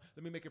himself down.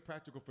 Let me make it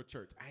practical for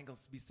church. I ain't going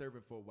to be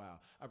serving for a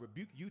while. I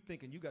rebuke you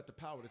thinking you got the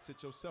power to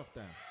sit yourself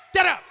down.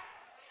 Get up.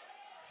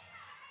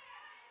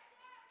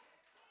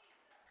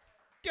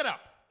 Get up.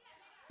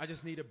 I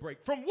just need a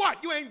break. From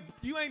what? You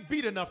ain't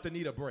beat enough to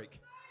need a break.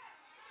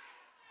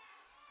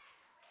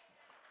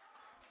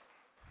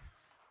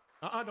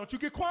 Don't you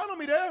get quiet on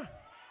me there.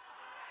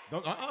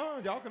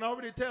 Y'all can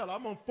already tell.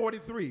 I'm on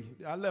 43.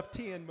 I left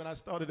 10 when I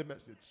started the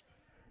message.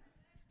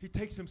 He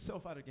takes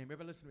himself out of the game.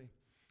 Everybody listen to me.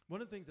 One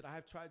of the things that I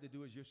have tried to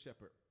do as your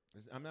shepherd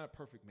is I'm not a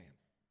perfect man.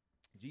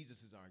 Jesus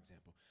is our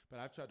example.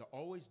 But I've tried to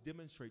always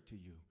demonstrate to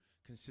you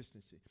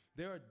consistency.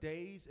 There are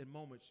days and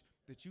moments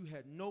that you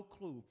had no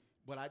clue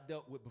what I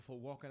dealt with before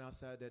walking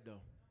outside that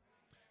door.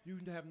 You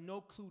have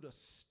no clue the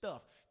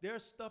stuff.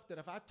 There's stuff that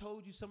if I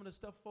told you some of the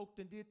stuff folk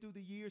done did through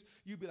the years,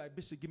 you'd be like,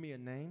 Bishop, give me a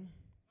name,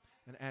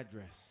 an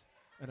address,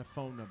 and a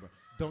phone number.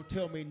 Don't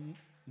tell me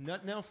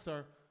nothing else,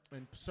 sir.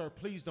 And, sir,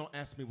 please don't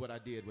ask me what I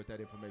did with that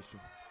information.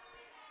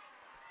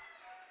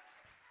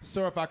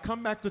 Sir, if I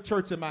come back to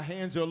church and my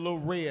hands are a little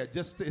red,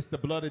 it's the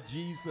blood of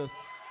Jesus.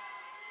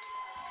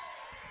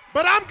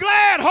 But I'm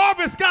glad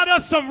Harvest got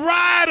us some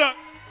rider.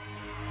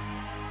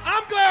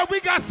 I'm glad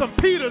we got some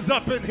Peters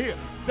up in here.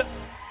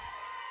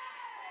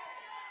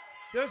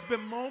 There's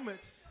been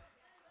moments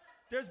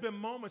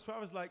where I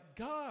was like,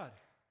 God,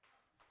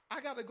 I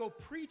got to go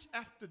preach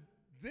after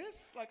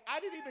this? Like, I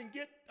didn't even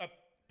get a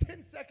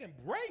 10-second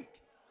break.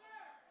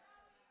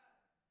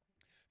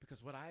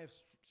 Because what I have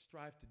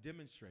strived to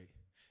demonstrate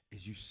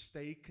is you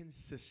stay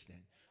consistent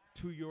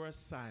to your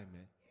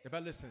assignment. If I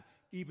listen,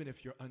 even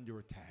if you're under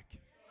attack.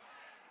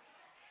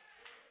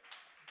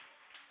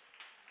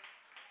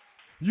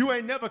 You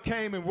ain't never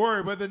came and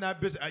worried whether or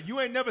not business. You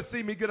ain't never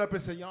seen me get up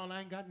and say, y'all, I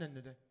ain't got nothing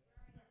today.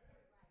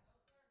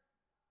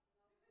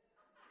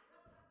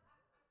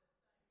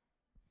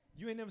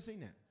 You ain't never seen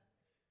that.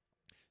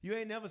 You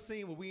ain't never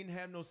seen where we didn't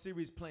have no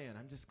series planned.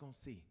 I'm just going to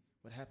see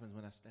what happens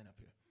when I stand up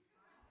here.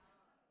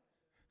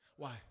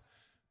 Why?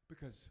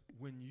 Because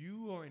when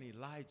you are in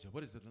Elijah,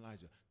 what is it,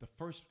 Elijah? The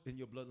first in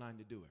your bloodline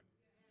to do it.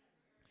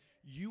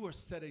 You are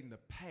setting the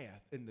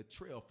path and the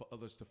trail for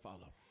others to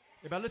follow.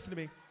 If I listen to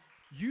me,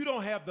 you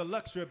don't have the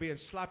luxury of being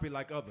sloppy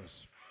like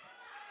others.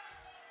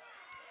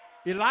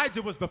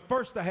 Elijah was the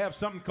first to have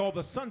something called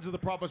the sons of the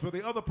prophets, where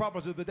the other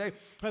prophets of the day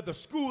had the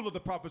school of the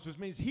prophets, which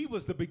means he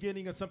was the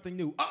beginning of something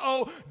new.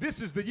 This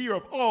is the year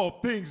of all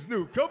things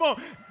new. Come on.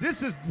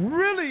 This is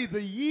really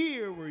the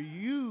year where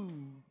you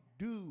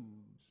do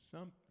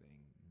something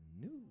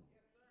new.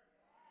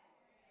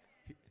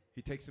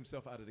 He takes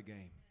himself out of the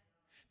game.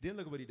 Then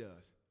look at what he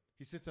does.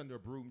 He sits under a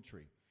broom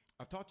tree.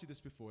 I've taught you this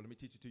before. Let me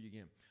teach it to you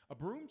again. A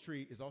broom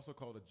tree is also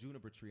called a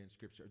juniper tree in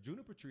Scripture. A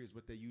juniper tree is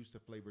what they use to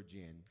flavor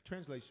gin.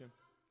 Translation,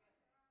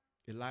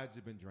 Elijah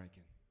had been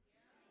drinking.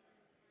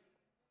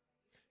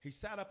 He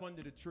sat up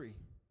under the tree,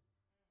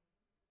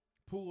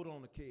 pulled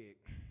on the keg,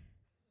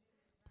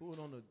 pulled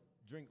on the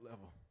drink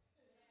level,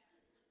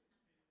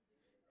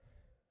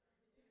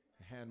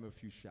 and had him a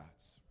few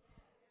shots.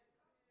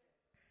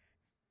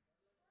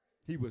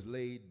 He was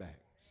laid back,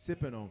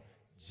 sipping on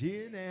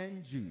gin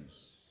and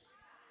juice,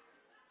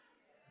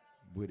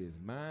 with his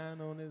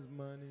mind on his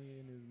money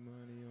and his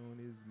money on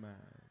his mind.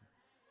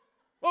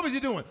 What was he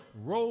doing?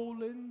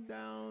 Rolling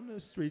down the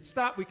street.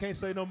 Stop, we can't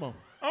say no more.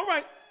 All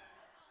right.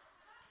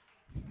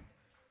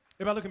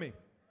 Everybody look at me.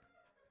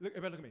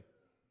 Everybody look at me.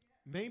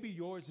 Maybe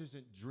yours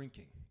isn't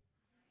drinking.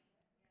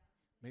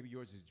 Maybe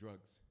yours is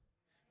drugs.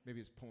 Maybe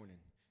it's porning.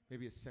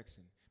 Maybe it's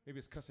sexing. Maybe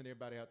it's cussing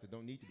everybody out that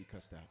don't need to be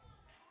cussed out.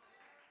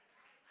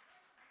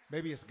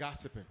 Maybe it's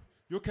gossiping.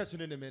 You'll catch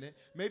it in a minute.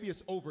 Maybe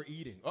it's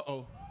overeating.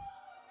 Uh-oh.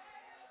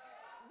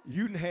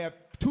 You can have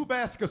 2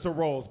 baskets of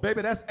rolls.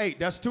 Baby, that's 8.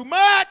 That's too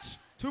much.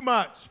 Too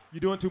much.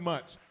 You're doing too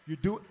much. You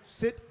do it.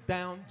 Sit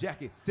down,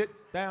 Jackie. Sit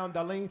down,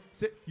 Darlene.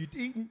 Sit. You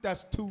eating?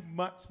 That's too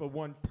much for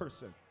one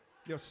person.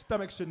 Your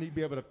stomach shouldn't even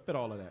be able to fit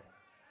all of that.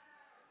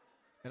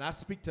 And I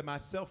speak to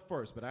myself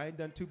first, but I ain't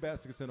done 2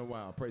 baskets in a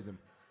while. Praise him.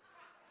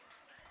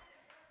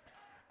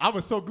 I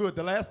was so good.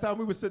 The last time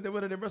we were sitting there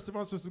with them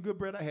restaurants with some good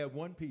bread, I had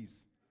 1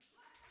 piece.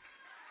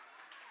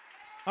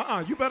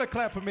 You better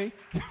clap for me.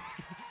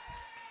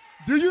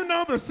 Do you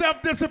know the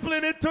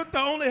self-discipline it took to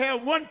only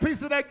have 1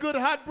 piece of that good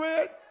hot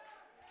bread?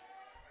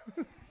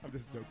 I'm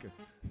just joking.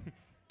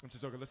 I'm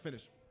just joking. Let's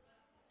finish.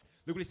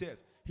 Look what he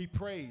says. He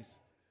prays.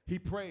 He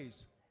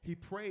prays. He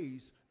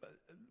prays.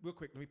 Real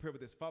quick, let me pray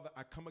with this. Father,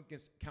 I come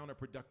against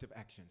counterproductive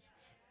actions.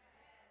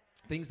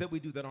 Things that we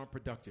do that aren't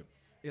productive.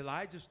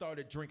 Elijah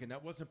started drinking.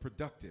 That wasn't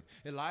productive.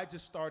 Elijah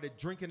started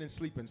drinking and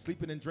sleeping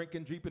and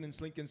drinking,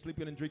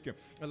 sleeping and drinking.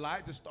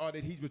 Elijah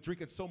started, he was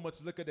drinking so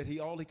much liquor that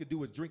all he could do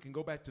was drink and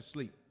go back to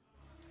sleep.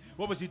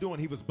 What was he doing?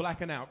 He was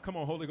blacking out. Come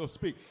on, Holy Ghost,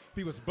 speak.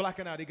 He was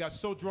blacking out. He got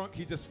so drunk,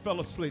 he just fell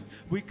asleep.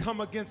 We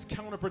come against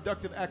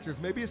counterproductive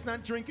actions. Maybe it's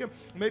not drinking.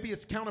 Maybe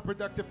it's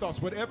counterproductive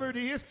thoughts. Whatever it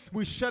is,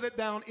 we shut it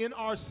down in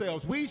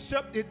ourselves. We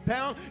shut it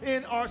down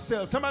in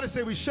ourselves. Somebody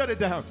say we shut it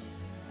down.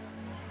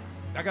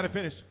 I got to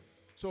finish.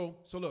 So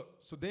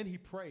then he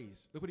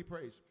prays. Look what he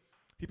prays.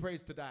 He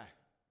prays to die.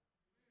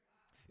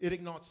 It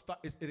ignites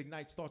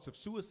thoughts of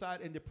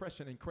suicide and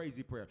depression and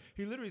crazy prayer.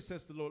 He literally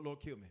says to the Lord,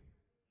 kill me.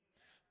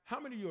 How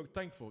many of you are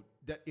thankful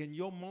that in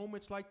your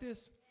moments like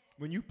this,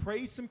 when you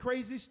prayed some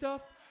crazy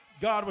stuff,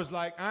 God was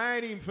like, I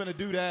ain't even finna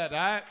do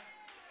that.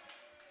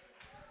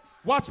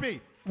 Watch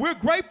me. We're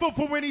grateful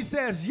for when he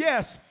says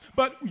yes,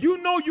 but you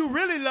know you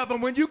really love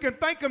him when you can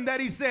thank him that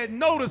he said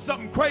no to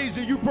something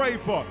crazy you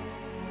prayed for.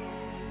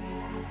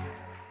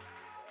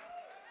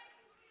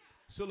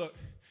 So look,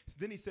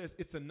 then he says,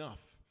 it's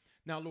enough.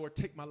 Now, Lord,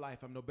 take my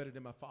life. I'm no better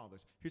than my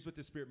father's. Here's what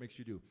the Spirit makes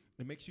you do.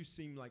 It makes you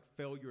seem like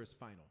failure is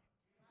final.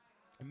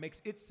 It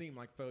makes it seem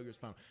like failure is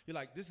final. You're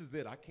like, this is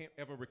it. I can't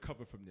ever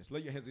recover from this.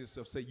 Lay your hands on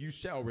yourself. Say, you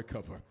shall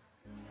recover.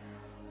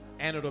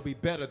 And it'll be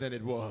better than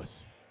it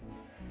was.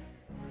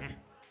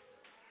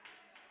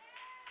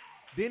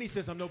 Then he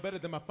says, I'm no better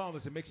than my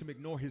fathers. It makes him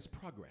ignore his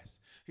progress.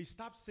 He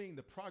stops seeing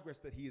the progress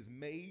that he has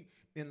made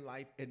in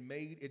life and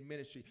made in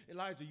ministry.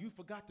 Elijah, you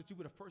forgot that you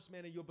were the first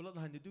man in your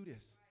bloodline to do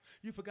this.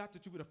 You forgot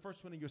that you were the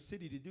first one in your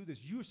city to do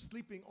this. You're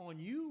sleeping on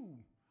you.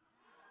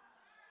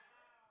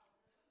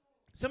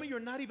 Some of you are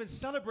not even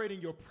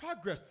celebrating your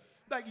progress.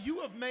 Like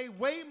you have made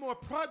way more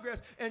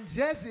progress. And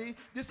Jesse,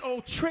 this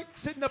old trick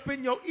sitting up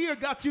in your ear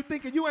got you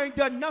thinking you ain't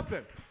done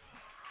nothing.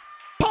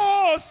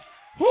 Pause.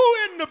 Who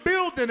in the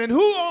building and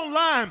who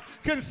online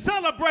can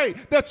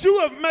celebrate that you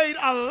have made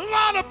a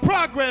lot of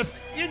progress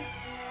in?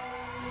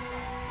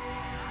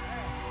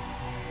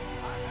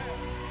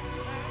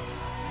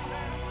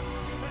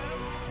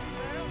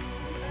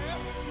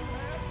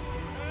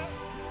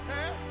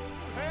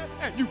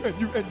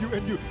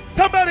 And you.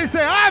 Somebody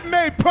say, I've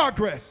made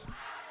progress.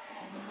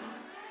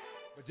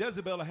 But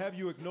Jezebel will have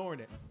you ignoring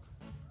it.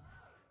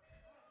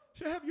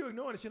 She'll have you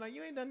ignoring it. She's like,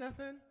 you ain't done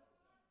nothing.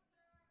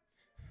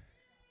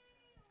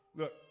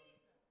 Look.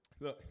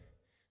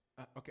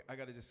 Okay, I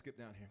got to just skip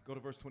down here. Go to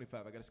verse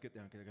 25. I got to skip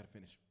down because I got to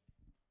finish.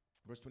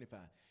 Verse 25.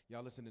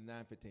 Y'all listen to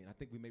 9:15. I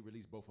think we may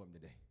release both of them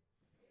today.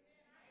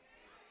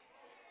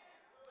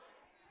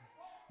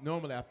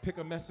 Normally, I pick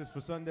a message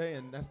for Sunday,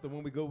 and that's the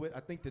one we go with. I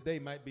think today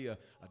might be a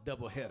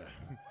double header.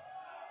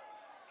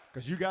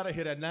 Because you got to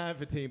hit at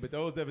 9:15, but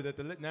those that at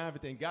the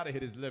 9:15 got to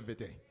hit his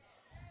 11:15.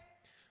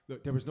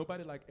 Look, there was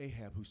nobody like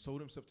Ahab who sold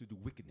himself to do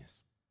wickedness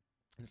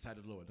in the sight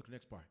of the Lord. Look at the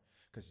next part.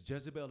 Because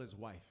Jezebel, his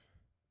wife,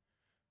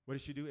 what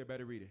did she do?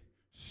 Everybody read it.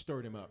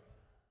 Stirred him up.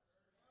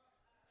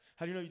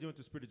 How do you know you're doing it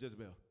to the spirit of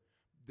Jezebel?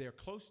 They're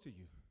close to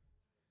you,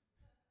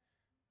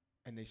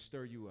 and they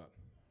stir you up.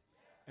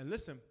 And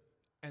listen,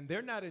 and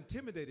they're not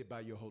intimidated by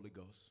your Holy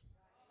Ghost.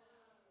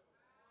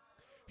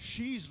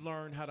 She's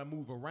learned how to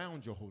move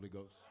around your Holy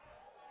Ghost.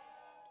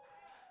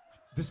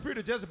 The spirit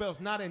of Jezebel is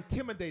not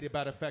intimidated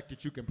by the fact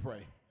that you can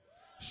pray.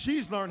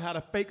 She's learned how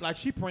to fake like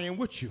she's praying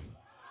with you.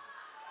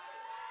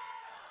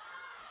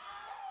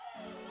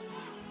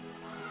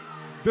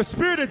 The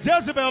spirit of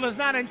Jezebel is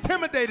not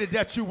intimidated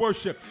that you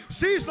worship.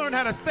 She's learned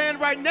how to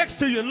stand right next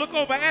to you and look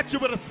over at you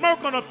with a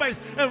smirk on her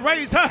face and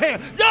raise her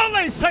hand. Y'all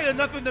ain't saying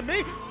nothing to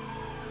me.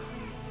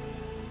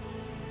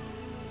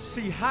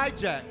 She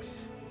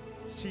hijacks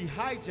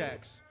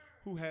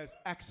who has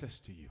access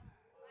to you.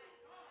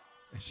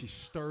 And she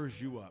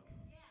stirs you up.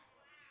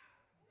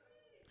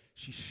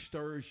 She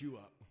stirs you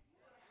up.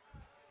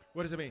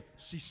 What does it mean?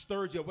 She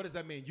stirs you up. What does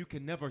that mean? You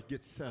can never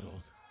get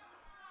settled.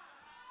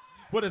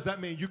 What does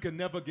that mean? You can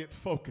never get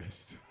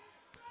focused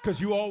because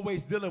you're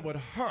always dealing with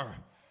her.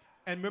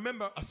 And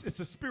remember,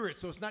 it's a spirit,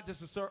 so it's not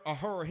just a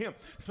her or him.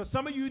 For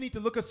some of you, you need to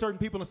look at certain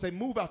people and say,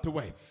 move out the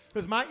way.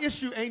 Because my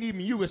issue ain't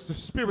even you, it's the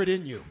spirit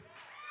in you.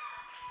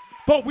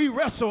 For we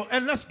wrestle,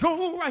 and let's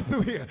go right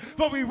through here.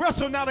 For we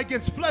wrestle not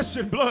against flesh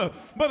and blood,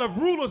 but of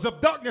rulers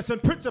of darkness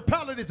and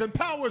principalities and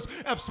powers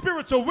of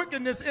spiritual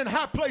wickedness in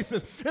high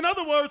places. In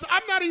other words,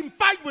 I'm not even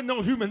fighting with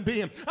no human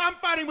being. I'm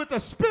fighting with the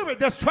spirit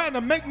that's trying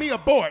to make me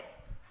abort.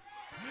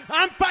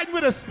 I'm fighting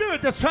with a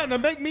spirit that's trying to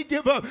make me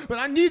give up. But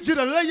I need you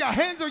to lay your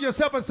hands on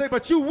yourself and say,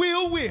 but you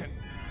will win.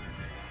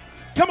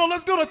 Come on,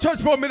 let's go to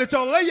church for a minute,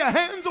 y'all. Lay your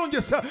hands on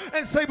yourself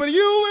and say, but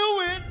you will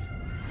win.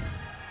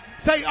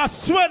 Say, a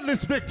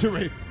sweatless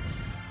victory.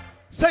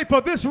 Say,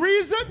 for this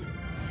reason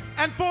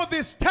and for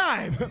this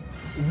time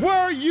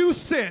were you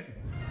sent.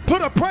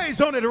 Put a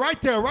praise on it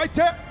right there, right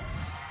there.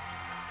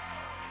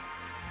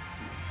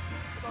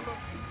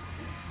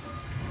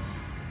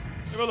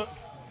 Look.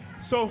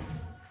 So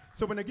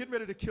when they're getting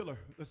ready to kill her,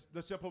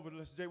 let's jump over,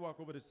 let's jaywalk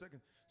over to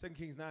 2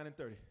 Kings 9 and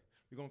 30.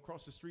 We're going to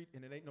cross the street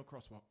and it ain't no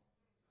crosswalk.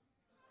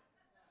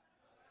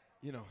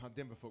 You know how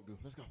Denver folk do.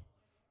 Let's go.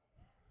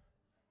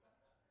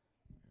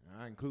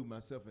 I include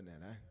myself in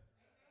that.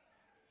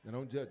 Now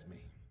don't judge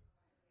me.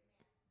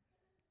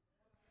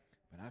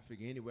 But I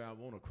figure anywhere I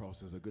want to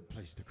cross is a good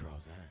place to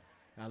cross.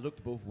 I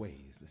looked both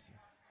ways. Listen.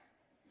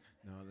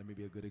 Now let me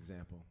be a good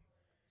example.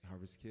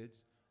 Harvest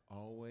kids,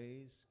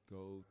 always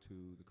go to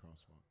the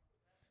crosswalk.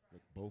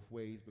 Look both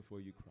ways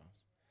before you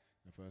cross.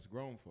 Now for us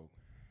grown folk,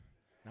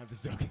 I'm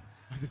just joking.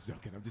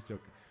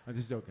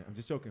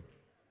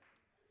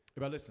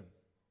 But listen.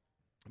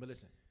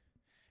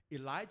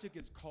 Elijah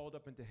gets called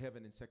up into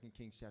heaven in 2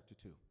 Kings chapter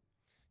 2.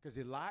 Because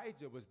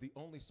Elijah was the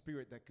only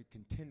spirit that could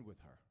contend with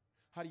her.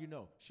 How do you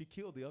know? She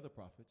killed the other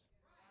prophets.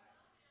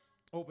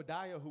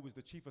 Obadiah, who was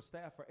the chief of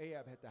staff for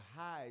Ahab, had to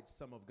hide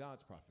some of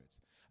God's prophets.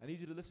 I need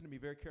you to listen to me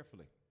very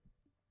carefully.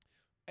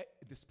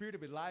 The spirit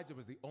of Elijah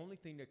was the only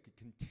thing that could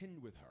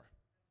contend with her.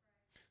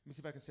 Let me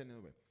see if I can say it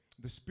another way.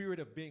 The spirit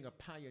of being a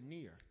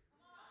pioneer,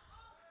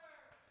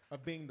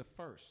 of being the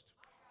first,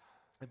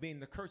 of being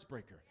the curse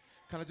breaker.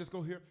 Can I just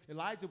go here?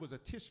 Elijah was a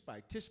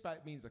Tishbite.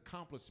 Tishbite means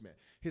accomplishment.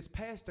 His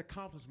past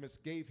accomplishments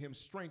gave him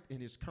strength in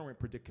his current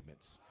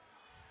predicaments.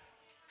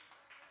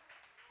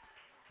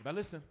 But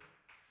listen,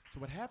 so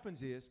what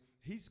happens is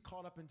he's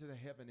caught up into the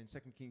heaven in 2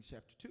 Kings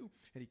chapter 2,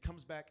 and he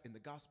comes back in the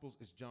Gospels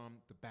as John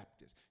the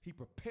Baptist. He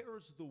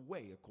prepares the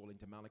way, according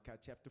to Malachi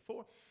chapter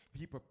 4.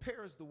 He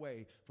prepares the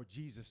way for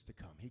Jesus to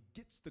come. He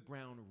gets the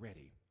ground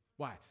ready.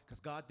 Why? Because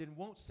God didn't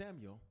want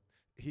Samuel.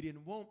 He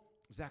didn't want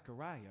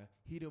Zechariah.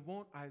 He didn't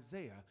want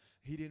Isaiah.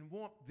 He didn't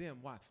want them.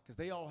 Why? Because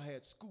they all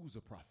had schools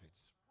of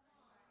prophets.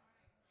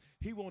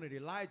 He wanted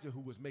Elijah,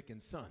 who was making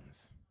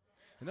sons.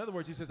 In other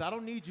words, he says, I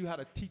don't need you how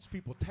to teach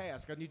people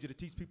tasks. I need you to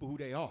teach people who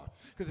they are.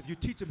 Because if you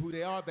teach them who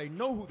they are, they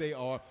know who they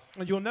are.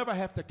 And you'll never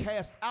have to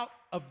cast out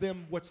of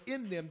them what's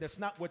in them that's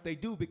not what they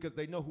do because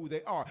they know who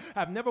they are.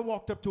 I've never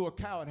walked up to a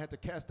cow and had to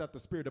cast out the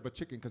spirit of a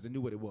chicken because it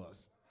knew what it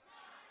was.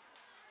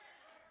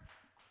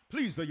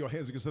 Please lay your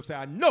hands on yourself and say,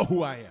 I know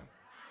who I am.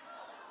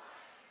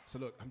 So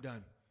look, I'm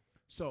done.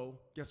 So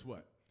guess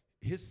what?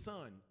 His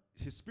son,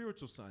 his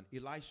spiritual son,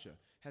 Elisha,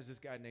 has this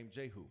guy named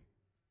Jehu.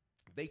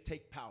 They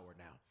take power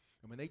now.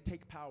 And when they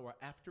take power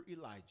after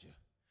Elijah,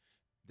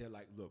 they're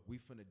like, look, we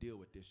finna deal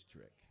with this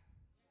trick.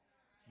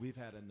 We've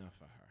had enough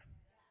of her.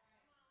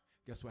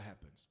 Guess what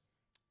happens?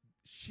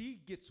 She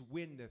gets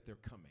wind that they're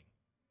coming.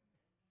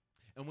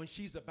 And when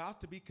she's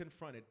about to be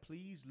confronted,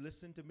 please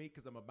listen to me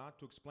because I'm about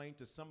to explain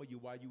to some of you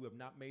why you have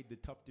not made the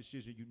tough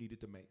decision you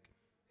needed to make.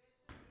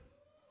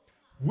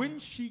 When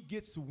she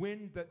gets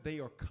wind that they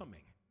are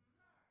coming,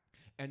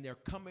 and they're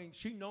coming,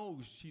 she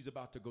knows she's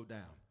about to go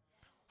down.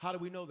 How do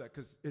we know that?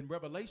 Because in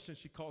Revelation,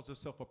 she calls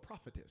herself a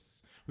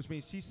prophetess, which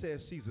means she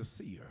says she's a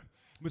seer,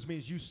 which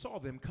means you saw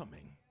them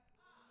coming.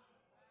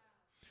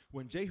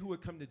 When Jehu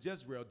had come to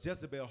Jezreel,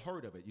 Jezebel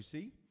heard of it, you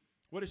see?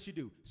 What did she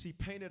do? She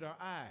painted her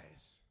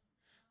eyes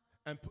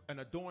and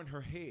adorned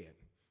her head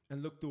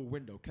and looked through a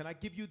window. Can I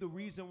give you the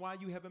reason why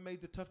you haven't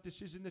made the tough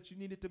decision that you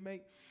needed to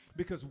make?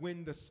 Because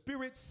when the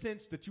spirit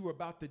sensed that you were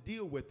about to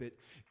deal with it,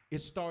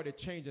 it started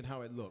changing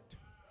how it looked.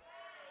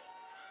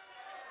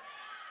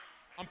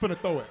 I'm finna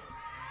throw it.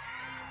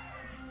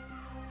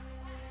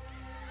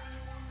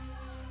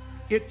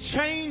 it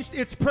changed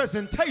its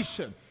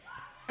presentation.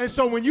 And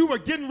so when you were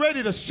getting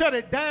ready to shut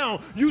it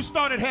down, you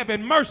started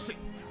having mercy.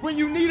 When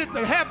you needed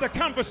to have the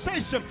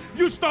conversation,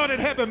 you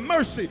started having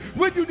mercy.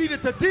 When you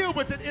needed to deal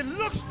with it, it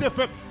looks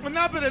different. And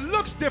now that it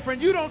looks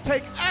different, you don't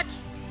take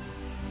action.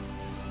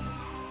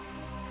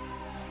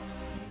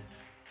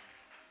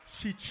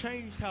 She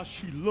changed how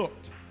she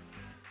looked.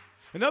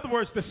 In other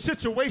words, the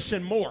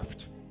situation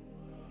morphed.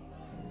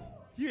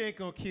 You ain't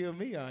gonna kill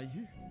me, are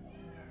you?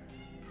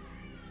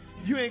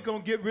 You ain't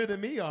gonna get rid of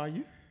me, are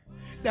you?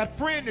 That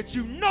friend that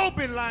you know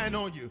been lying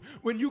on you,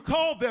 when you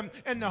call them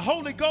and the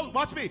Holy Ghost,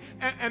 watch me,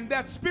 and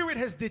that spirit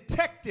has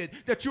detected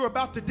that you're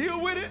about to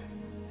deal with it.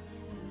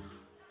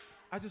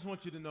 I just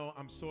want you to know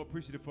I'm so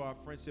appreciative for our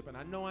friendship, and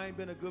I know I ain't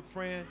been a good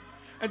friend.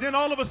 And then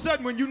all of a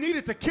sudden, when you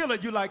needed to kill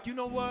it, you're like, you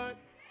know what?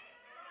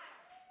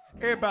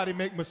 Everybody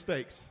make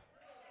mistakes.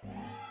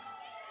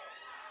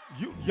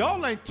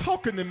 Y'all ain't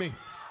talking to me.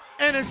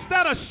 And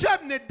instead of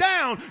shutting it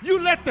down, you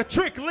let the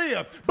trick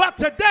live. But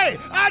today,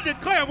 I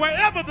declare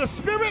wherever the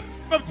spirit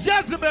of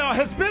Jezebel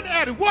has been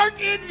at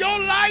work in your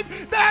life,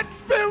 that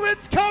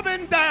spirit's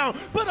coming down.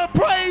 Put a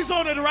praise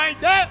on it right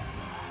there.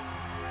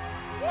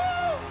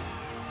 Woo!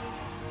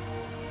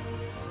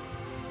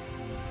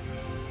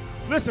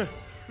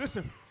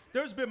 Listen,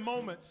 there's been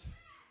moments.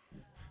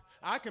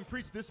 I can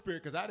preach this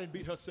spirit because I didn't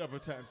beat her several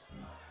times.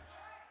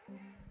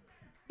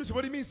 Listen,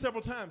 what do you mean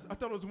several times? I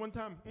thought it was one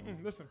time.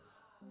 Listen.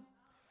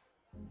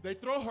 They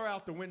throw her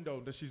out the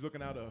window that she's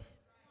looking out of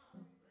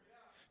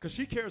because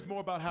she cares more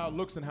about how it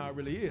looks than how it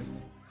really is.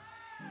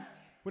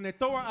 When they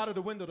throw her out of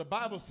the window, the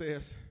Bible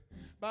says,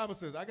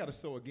 I got to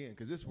sow again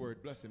because this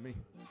word blessing me.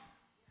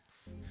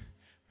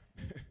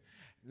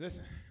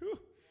 Listen,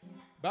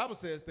 Bible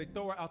says they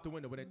throw her out the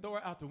window. When they throw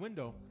her out the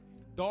window,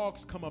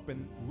 dogs come up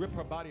and rip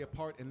her body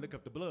apart and lick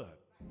up the blood.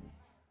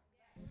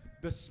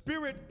 The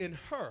spirit in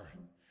her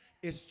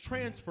is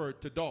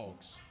transferred to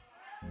dogs.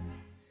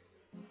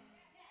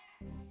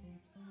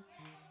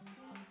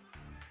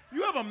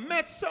 You ever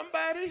met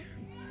somebody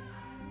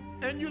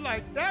and you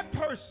like, that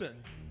person?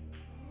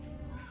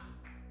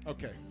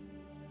 Okay.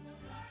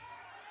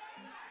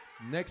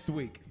 Next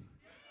week.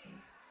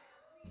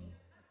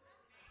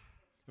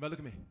 Everybody look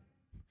at me.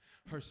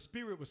 Her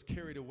spirit was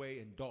carried away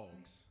in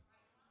dogs.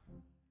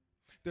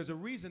 There's a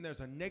reason there's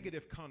a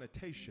negative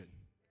connotation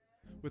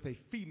with a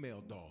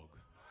female dog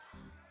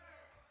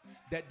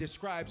that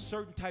describes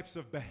certain types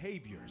of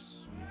behaviors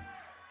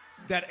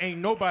that ain't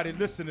nobody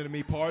listening to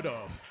me part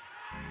of.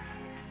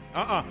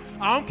 I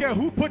don't care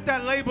who put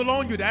that label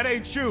on you. That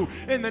ain't you.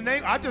 In the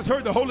name, I just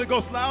heard the Holy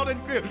Ghost loud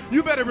and clear.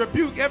 You better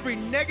rebuke every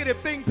negative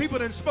thing people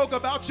done spoke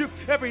about you,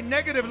 every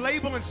negative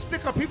label and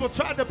sticker people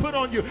tried to put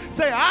on you.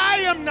 Say, I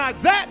am not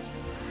that.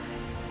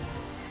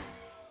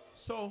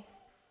 So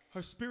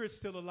her spirit's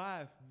still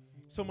alive.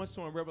 So much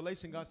so in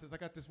Revelation, God says, I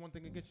got this one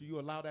thing against you. You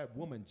allow that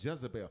woman,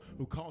 Jezebel,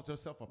 who calls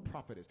herself a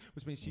prophetess,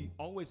 which means she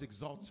always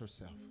exalts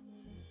herself.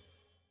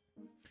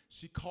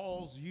 She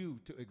calls you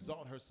to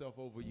exalt herself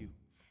over you.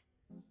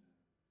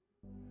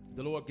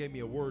 The Lord gave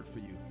me a word for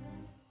you.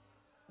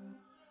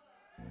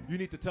 You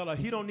need to tell her,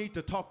 he don't need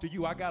to talk to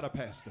you. I got a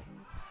pastor.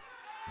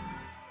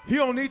 He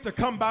don't need to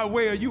come by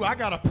way of you. I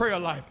got a prayer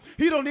life.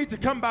 He don't need to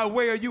come by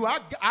way of you.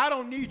 I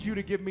don't need you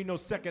to give me no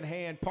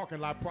secondhand parking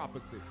lot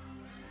prophecy.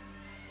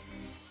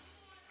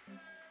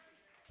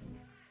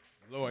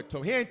 The Lord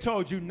told me, he ain't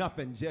told you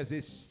nothing.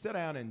 Just sit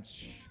down and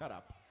shut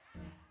up.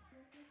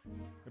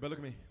 Everybody look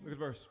at me. Look at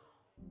the verse.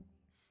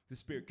 The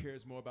spirit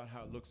cares more about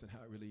how it looks than how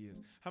it really is.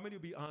 How many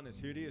will be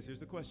honest? Here it is. Here's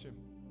the question.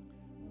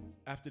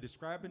 After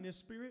describing this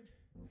spirit,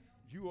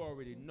 you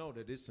already know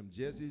that there's some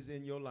Jezzies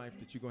in your life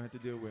that you're going to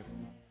have to deal with.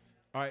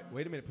 All right,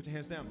 wait a minute. Put your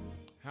hands down.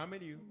 How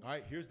many of you, all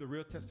right, here's the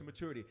real test of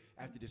maturity.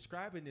 After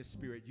describing this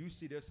spirit, you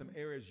see there's some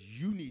areas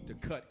you need to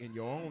cut in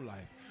your own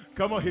life.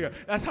 Come on here.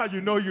 That's how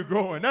you know you're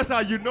growing. That's how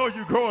you know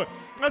you're growing.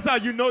 That's how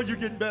you know you're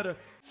getting better.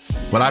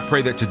 Well, I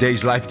pray that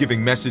today's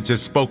life-giving message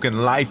has spoken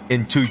life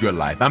into your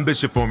life. I'm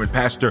Bishop Foreman,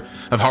 pastor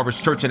of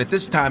Harvest Church, and at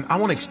this time, I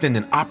want to extend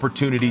an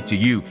opportunity to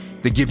you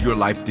to give your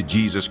life to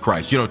Jesus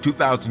Christ. You know,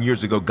 2,000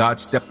 years ago, God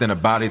stepped in a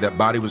body. That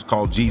body was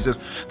called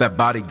Jesus. That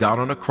body got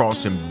on a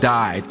cross and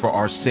died for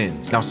our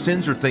sins. Now,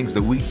 sins are things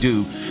that we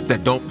do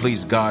that don't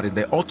please God, and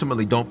they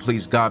ultimately don't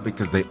please God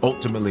because they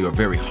ultimately are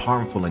very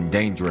harmful and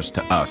dangerous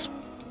to us.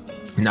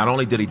 Not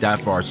only did he die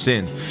for our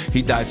sins,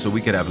 he died so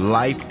we could have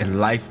life and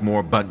life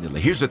more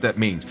abundantly. Here's what that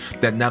means,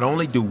 that not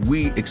only do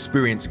we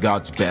experience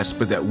God's best,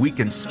 but that we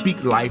can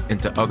speak life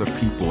into other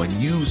people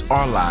and use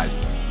our lives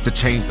to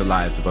change the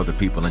lives of other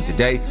people. And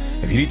today,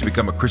 if you need to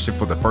become a Christian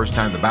for the first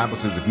time, the Bible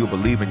says if you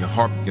believe in your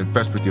heart and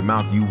confess with your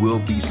mouth, you will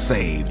be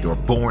saved or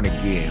born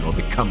again or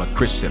become a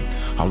Christian.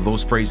 All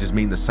those phrases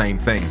mean the same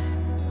thing.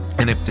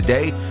 And if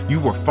today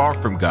you were far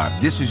from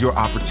God, this is your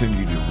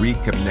opportunity to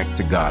reconnect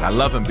to God. I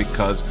love him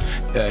because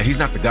he's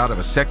not the God of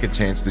a second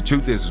chance. The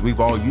truth is we've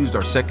all used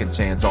our second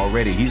chance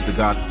already. He's the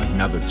God of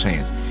another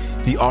chance.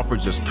 He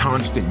offers us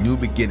constant new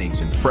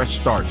beginnings and fresh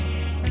starts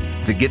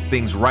to get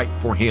things right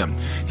for him.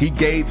 He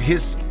gave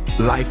his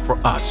life for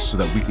us so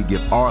that we could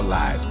give our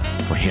lives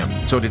for him.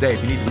 So today,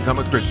 if you need to become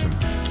a Christian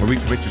or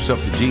recommit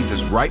yourself to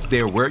Jesus right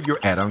there where you're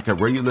at, I don't care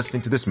where you're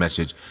listening to this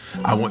message,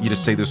 I want you to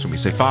say this with me.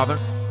 Say, Father,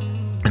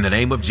 in the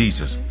name of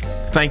Jesus,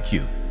 thank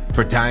you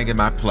for dying in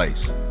my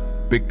place.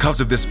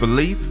 Because of this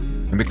belief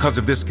and because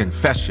of this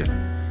confession,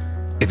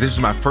 if this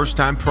is my first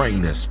time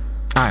praying this,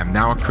 I am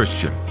now a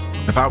Christian.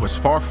 If I was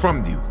far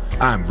from you,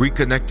 I am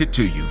reconnected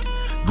to you.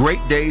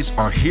 Great days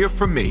are here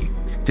for me.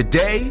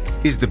 Today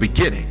is the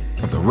beginning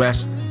of the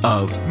rest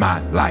of my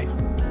life.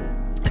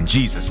 In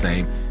Jesus'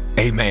 name,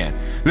 amen.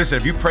 Listen,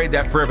 if you prayed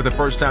that prayer for the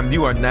first time,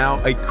 you are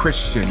now a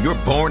Christian. You're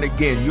born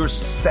again. You're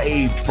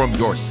saved from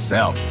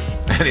yourself.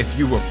 And if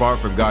you were far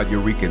from God,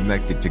 you're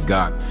reconnected to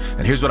God.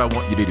 And here's what I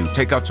want you to do.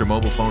 Take out your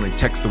mobile phone and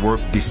text the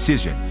word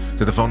decision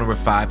to the phone number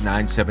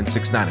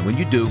 59769. And when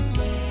you do,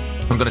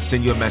 I'm going to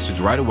send you a message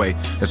right away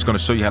that's going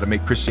to show you how to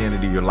make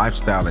Christianity your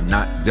lifestyle and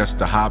not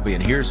just a hobby.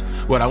 And here's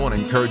what I want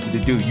to encourage you to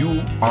do.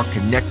 You are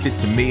connected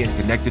to me and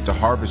connected to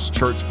Harvest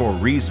Church for a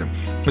reason.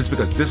 It's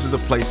because this is the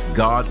place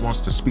God wants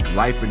to speak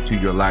life into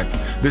your life.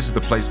 This is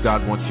the place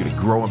God wants you to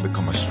grow and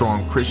become a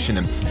strong Christian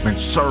and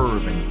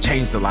serve and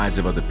change the lives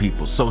of other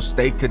people. So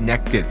stay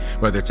connected,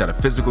 whether it's at a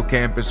physical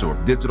campus or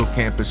a digital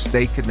campus.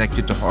 Stay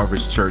connected to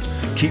Harvest Church.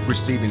 Keep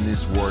receiving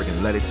this word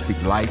and let it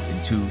speak life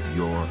into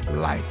your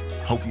life.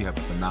 Hope you have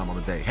a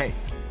phenomenal day. Hey,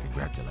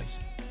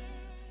 congratulations.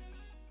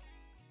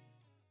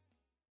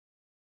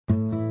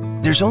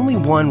 There's only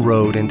one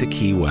road into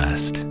Key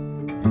West,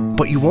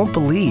 but you won't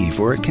believe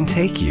where it can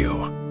take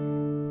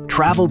you.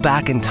 Travel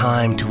back in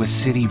time to a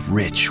city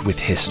rich with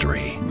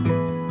history.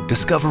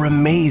 Discover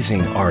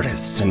amazing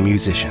artists and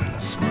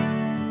musicians.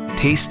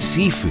 Taste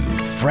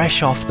seafood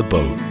fresh off the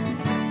boat,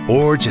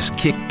 or just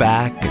kick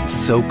back and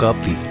soak up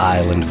the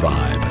island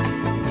vibe.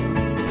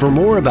 For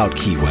more about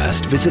Key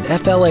West, visit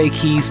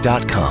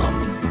flakeys.com.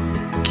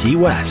 Key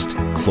West,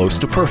 close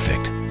to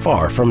perfect,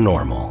 far from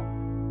normal.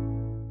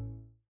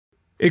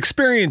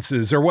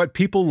 Experiences are what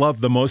people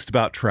love the most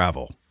about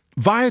travel.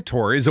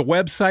 Viator is a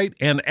website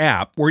and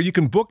app where you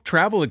can book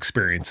travel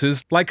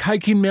experiences like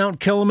hiking Mount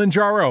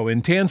Kilimanjaro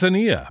in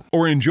Tanzania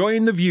or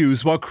enjoying the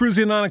views while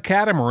cruising on a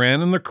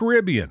catamaran in the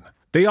Caribbean.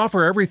 They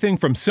offer everything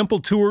from simple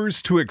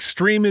tours to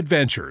extreme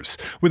adventures.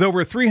 With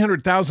over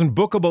 300,000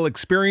 bookable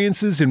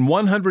experiences in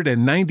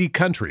 190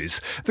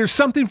 countries, there's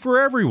something for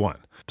everyone.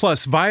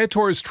 Plus,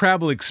 Viator's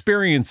travel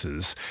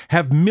experiences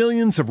have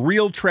millions of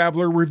real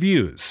traveler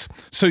reviews,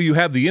 so you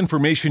have the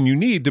information you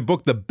need to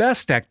book the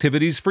best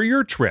activities for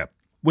your trip.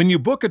 When you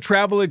book a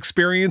travel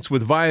experience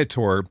with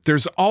Viator,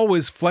 there's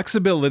always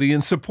flexibility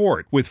and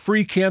support with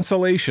free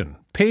cancellation,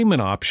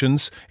 payment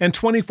options, and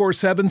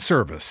 24/7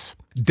 service.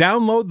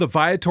 Download the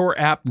Viator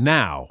app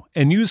now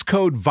and use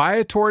code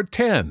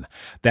Viator10.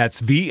 That's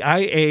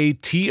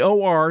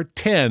Viator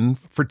 10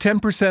 for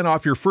 10%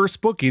 off your first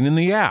booking in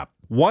the app.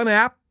 One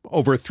app,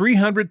 over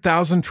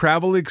 300,000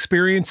 travel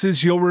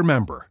experiences you'll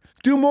remember.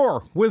 Do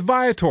more with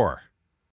Viator.